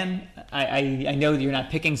 Dan, I know that you're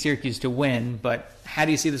not picking Syracuse to win, but how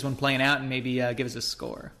do you see this one playing out, and maybe give us a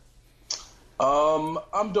score?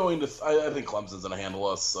 I'm going to. I think Clemson's going to handle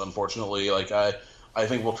us. Unfortunately, like I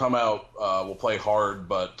think we'll come out, we'll play hard,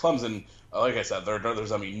 but Clemson, like I said, there's going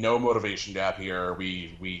to be no motivation gap here.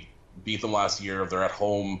 We beat them last year. They're at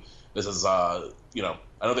home. This is, I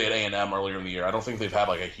know they had A&M earlier in the year. I don't think they've had,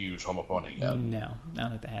 like, a huge home opponent yet. No, I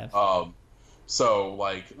don't think they have. So,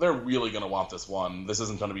 like, they're really going to want this one. This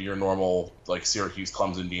isn't going to be your normal, like,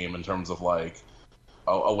 Syracuse-Clemson game in terms of, like,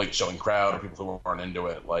 a late showing crowd or people who aren't into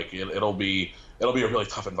it. Like, it'll be a really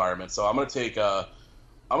tough environment. So I'm going to take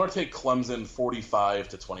Clemson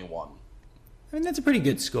 45-21. That's a pretty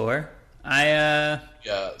good score. Yeah,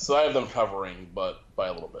 so I have them covering, but by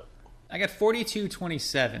a little bit. I got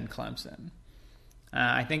 42-27 Clemson.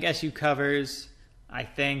 I think SU covers. I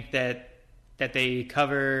think that they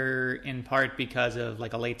cover in part because of,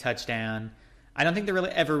 like, a late touchdown. I don't think they're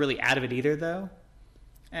ever really out of it either, though.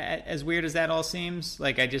 As weird as that all seems,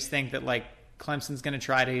 like, I just think that, like, Clemson's going to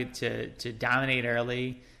try to dominate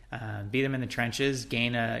early, beat them in the trenches,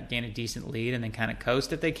 gain a decent lead, and then kind of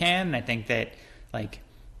coast if they can. And I think that, like,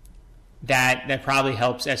 that probably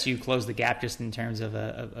helps SU close the gap just in terms of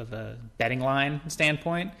a betting line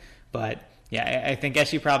standpoint. But yeah, I think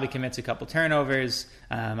SU probably commits a couple turnovers.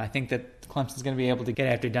 I think that Clemson's going to be able to get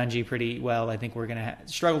after Dungy pretty well. I think we're going to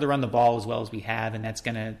struggle to run the ball as well as we have, and that's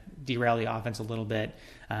going to derail the offense a little bit.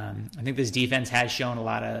 I think this defense has shown a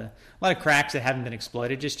lot of cracks that haven't been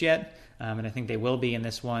exploited just yet, and I think they will be in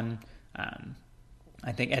this one.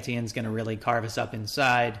 I think Etienne's going to really carve us up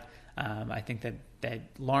inside. I think that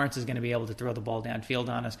Lawrence is going to be able to throw the ball downfield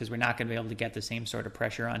on us because we're not going to be able to get the same sort of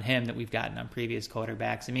pressure on him that we've gotten on previous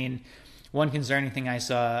quarterbacks. I mean, one concerning thing I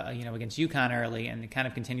saw, against UConn early, and it kind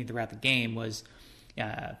of continued throughout the game, was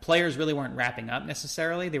players really weren't wrapping up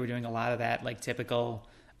necessarily. They were doing a lot of that, like typical,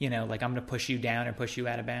 like I'm going to push you down or push you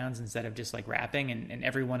out of bounds instead of just like wrapping. And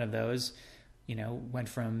every one of those, went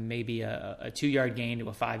from maybe a 2-yard gain to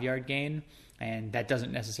a 5-yard gain. And that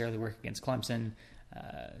doesn't necessarily work against Clemson.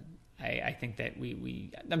 I think that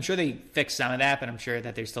I'm sure they fixed some of that, but I'm sure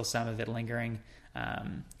that there's still some of it lingering.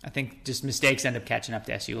 I think just mistakes end up catching up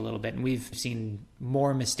to SU a little bit, and we've seen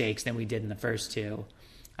more mistakes than we did in the first two,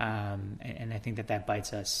 and I think that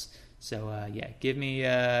bites us. So give me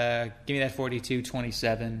that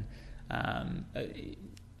 42-27, and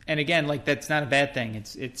again, like that's not a bad thing.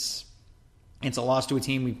 It's a loss to a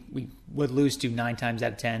team we would lose to 9 times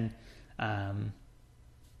out of 10, and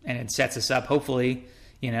it sets us up hopefully.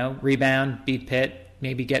 Rebound, beat Pitt,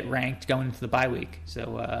 maybe get ranked going into the bye week.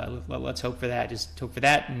 So let's hope for that. Just hope for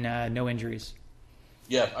that and no injuries.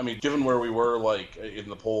 Yeah, I mean, given where we were like in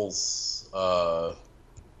the polls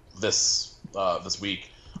this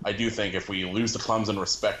week, I do think if we lose to Clemson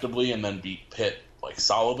respectably and then beat Pitt like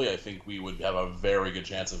solidly, I think we would have a very good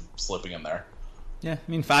chance of slipping in there. Yeah,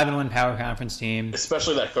 I mean, 5-1 power conference team.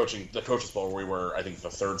 Especially the coaches poll where we were, I think, the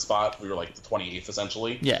 3rd spot. We were like the 28th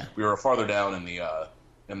essentially. Yeah, we were farther down in the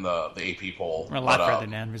AP poll. We're a lot further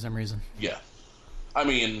down for some reason. Yeah, I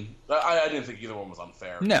mean, I didn't think either one was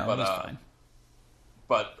unfair. No, but, it was fine.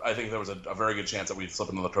 But I think there was a very good chance that we'd slip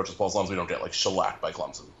into the coaches poll as long as we don't get like shellacked by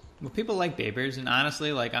Clemson. Well, people like Babers, and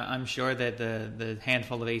honestly, like I'm sure that the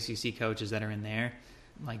handful of ACC coaches that are in there,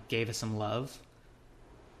 like, gave us some love.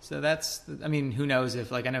 So who knows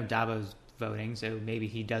if, like, I know Dabo's voting, so maybe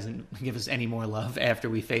he doesn't give us any more love after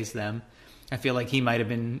we face them. I feel like he might have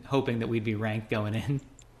been hoping that we'd be ranked going in,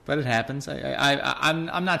 but it happens.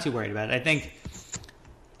 I'm not too worried about it. I think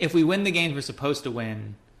if we win the games we're supposed to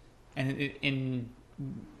win, and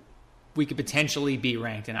we could potentially be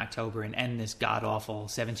ranked in October and end this god-awful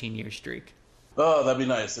 17-year streak. Oh, that'd be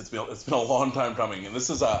nice. It's been a long time coming, and this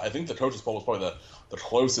is I think the coaches poll was probably the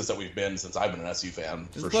closest that we've been since I've been an SU fan.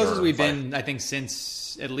 As close as we've been, I think,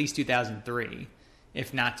 since at least 2003,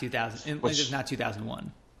 if not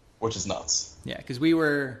 2001. Which is nuts. Yeah, because we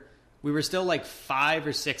were still like 5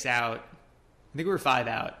 or 6 out. I think we were 5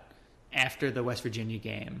 out after the West Virginia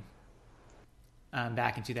game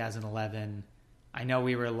back in 2011. I know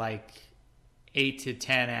we were like 8 to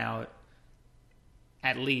 10 out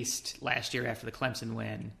at least last year after the Clemson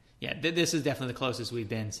win. Yeah, this is definitely the closest we've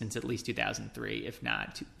been since at least 2003, if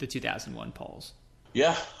not the 2001 polls.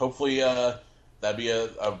 Yeah, hopefully that'd be a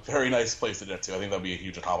very nice place to get to. I think that'd be a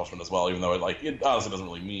huge accomplishment as well, even though it honestly doesn't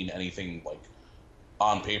really mean anything like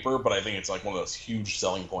on paper, but I think it's like one of those huge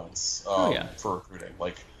selling points for recruiting.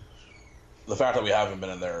 Like the fact that we haven't been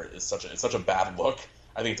in there is such a bad look.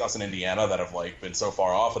 I think it's us in Indiana that have like been so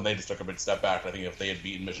far off, and they just took a big step back. I think if they had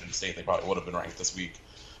beaten Michigan State, they probably would have been ranked this week.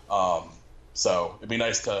 So it'd be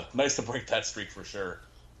nice to break that streak for sure.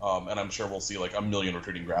 And I'm sure we'll see like a million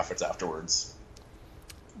recruiting graphics afterwards.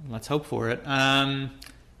 Let's hope for it. Dan,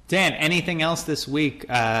 anything else this week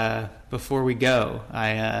before we go?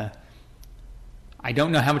 I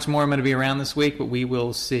don't know how much more I'm going to be around this week, but we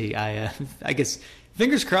will see. I guess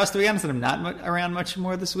fingers crossed, to be honest, that I'm not around much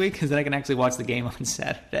more this week, because then I can actually watch the game on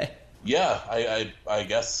Saturday. Yeah, I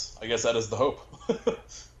guess that is the hope.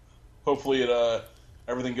 Hopefully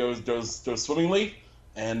everything goes swimmingly,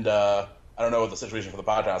 and I don't know what the situation for the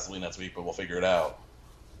podcast will be next week, but we'll figure it out.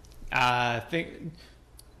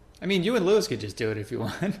 You and Lewis could just do it if you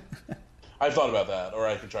want. I've thought about that, or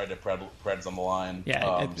I could try to Preds on the line.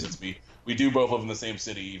 Yeah, since we do both live in the same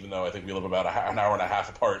city, even though I think we live about an hour and a half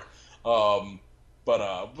apart.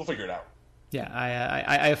 But we'll figure it out. Yeah,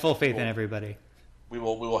 I have full faith in everybody. We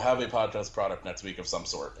will have a podcast product next week of some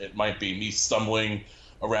sort. It might be me stumbling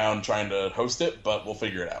around trying to host it, but we'll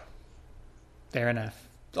figure it out. Fair enough.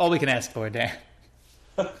 It's all we can ask for, Dan.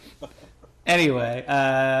 Anyway,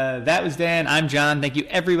 that was Dan. I'm John. Thank you,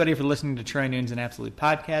 everybody, for listening to Troy Nunes and Absolute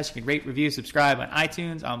Podcast. You can rate, review, subscribe on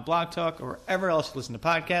iTunes, on Blog Talk, or wherever else you listen to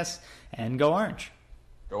podcasts. And go Orange.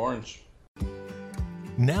 Go Orange.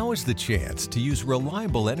 Now is the chance to use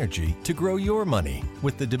reliable energy to grow your money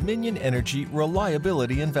with the Dominion Energy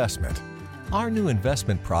Reliability Investment. Our new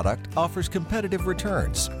investment product offers competitive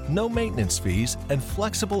returns, no maintenance fees, and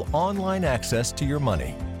flexible online access to your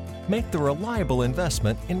money. Make the reliable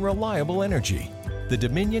investment in reliable energy. The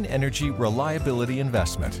Dominion Energy Reliability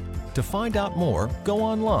Investment. To find out more, go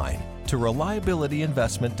online to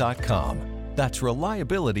reliabilityinvestment.com. That's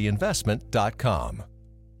reliabilityinvestment.com.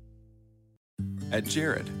 At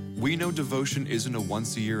Jared, We know devotion isn't a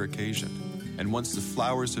once-a-year occasion, and once the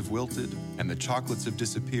flowers have wilted and the chocolates have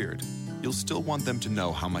disappeared, you'll still want them to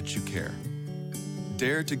know how much you care.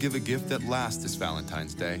 Dare to give a gift that lasts this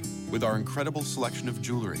Valentine's Day with our incredible selection of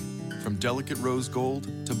jewelry. From delicate rose gold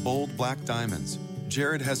to bold black diamonds,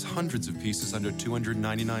 Jared has hundreds of pieces under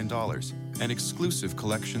 $299 and exclusive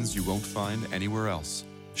collections you won't find anywhere else.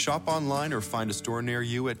 Shop online or find a store near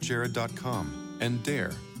you at jared.com and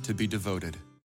dare to be devoted.